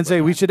all we can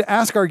say. We should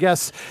ask our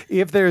guests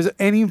if there's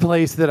any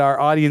place that our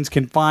audience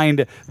can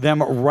find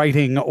them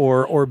writing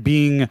or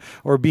being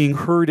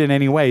heard in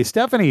any way.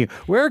 Stephanie,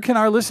 where can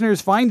our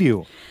listeners find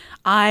you?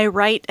 I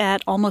write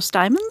at Almost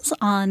Diamonds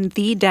on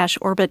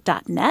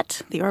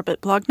the-orbit.net, the Orbit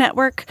blog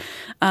network.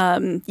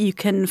 You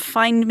can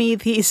find me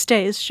these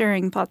days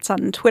sharing thoughts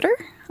on Twitter,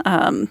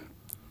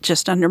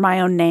 just under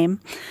my own name.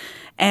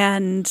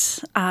 And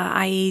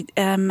I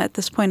am, at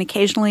this point,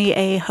 occasionally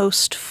a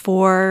host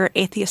for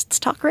Atheists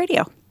Talk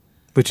Radio.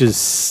 Which is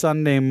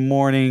Sunday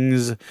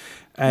mornings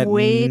at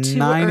Way too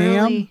 9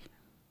 a.m.? early.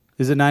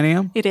 Is it 9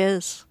 a.m.? It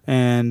is.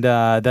 And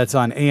that's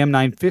on AM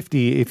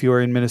 950 if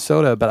you're in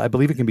Minnesota, but I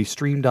believe it can be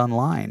streamed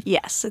online.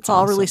 Yes, it's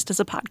all released as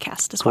a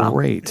podcast as well.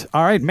 Great.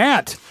 All right,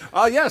 Matt.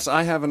 Yes,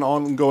 I have an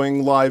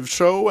ongoing live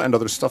show and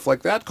other stuff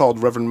like that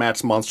called Reverend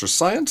Matt's Monster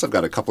Science. I've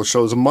got a couple of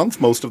shows a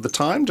month most of the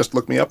time. Just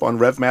look me up on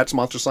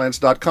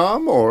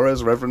RevMattsMonsterScience.com or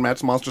as Reverend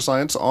Matt's Monster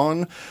Science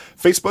on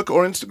Facebook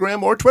or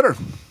Instagram or Twitter.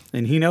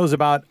 And he knows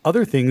about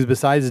other things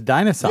besides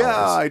dinosaurs.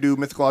 Yeah, I do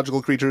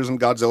mythological creatures and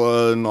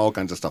Godzilla and all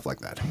kinds of stuff like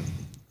that.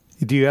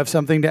 Do you have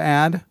something to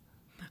add?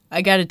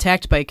 I got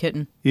attacked by a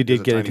kitten. You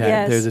did get attacked.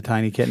 Yes. There's a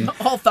tiny kitten.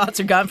 All thoughts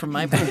are gone from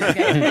my brain.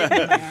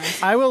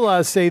 I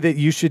will say that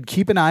you should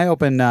keep an eye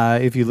open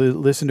if you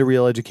listen to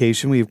Real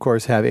Education. We, of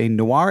course, have a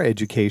noir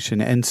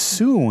education. And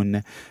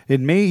soon,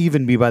 it may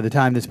even be by the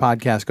time this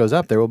podcast goes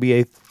up, there will be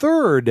a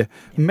third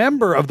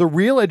member of the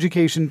Real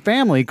Education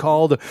family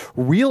called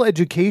Real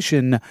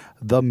Education,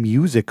 the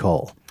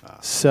Musical.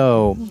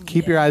 So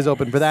keep your eyes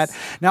open for that.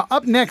 Now,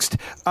 up next,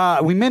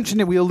 we mentioned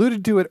it, we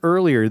alluded to it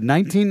earlier.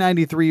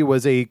 1993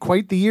 was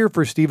quite the year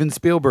for Steven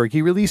Spielberg.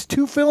 He released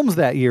 2 films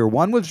that year.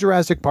 One was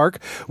Jurassic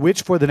Park,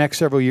 which for the next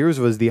several years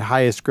was the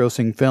highest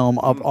grossing film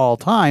of all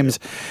times.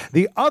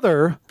 The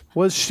other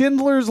was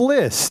Schindler's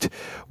List,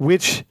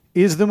 which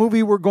is the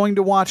movie we're going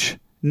to watch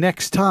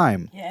next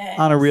time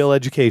on A Real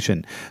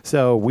Education.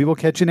 So we will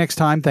catch you next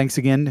time. Thanks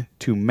again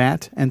to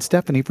Matt and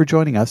Stephanie for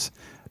joining us.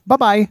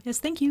 Bye-bye. Yes,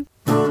 thank you.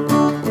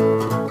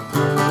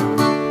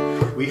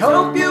 We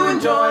hope you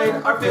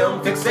enjoyed our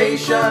film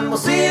fixation. We'll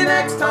see you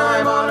next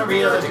time on A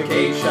Real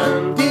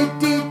Education.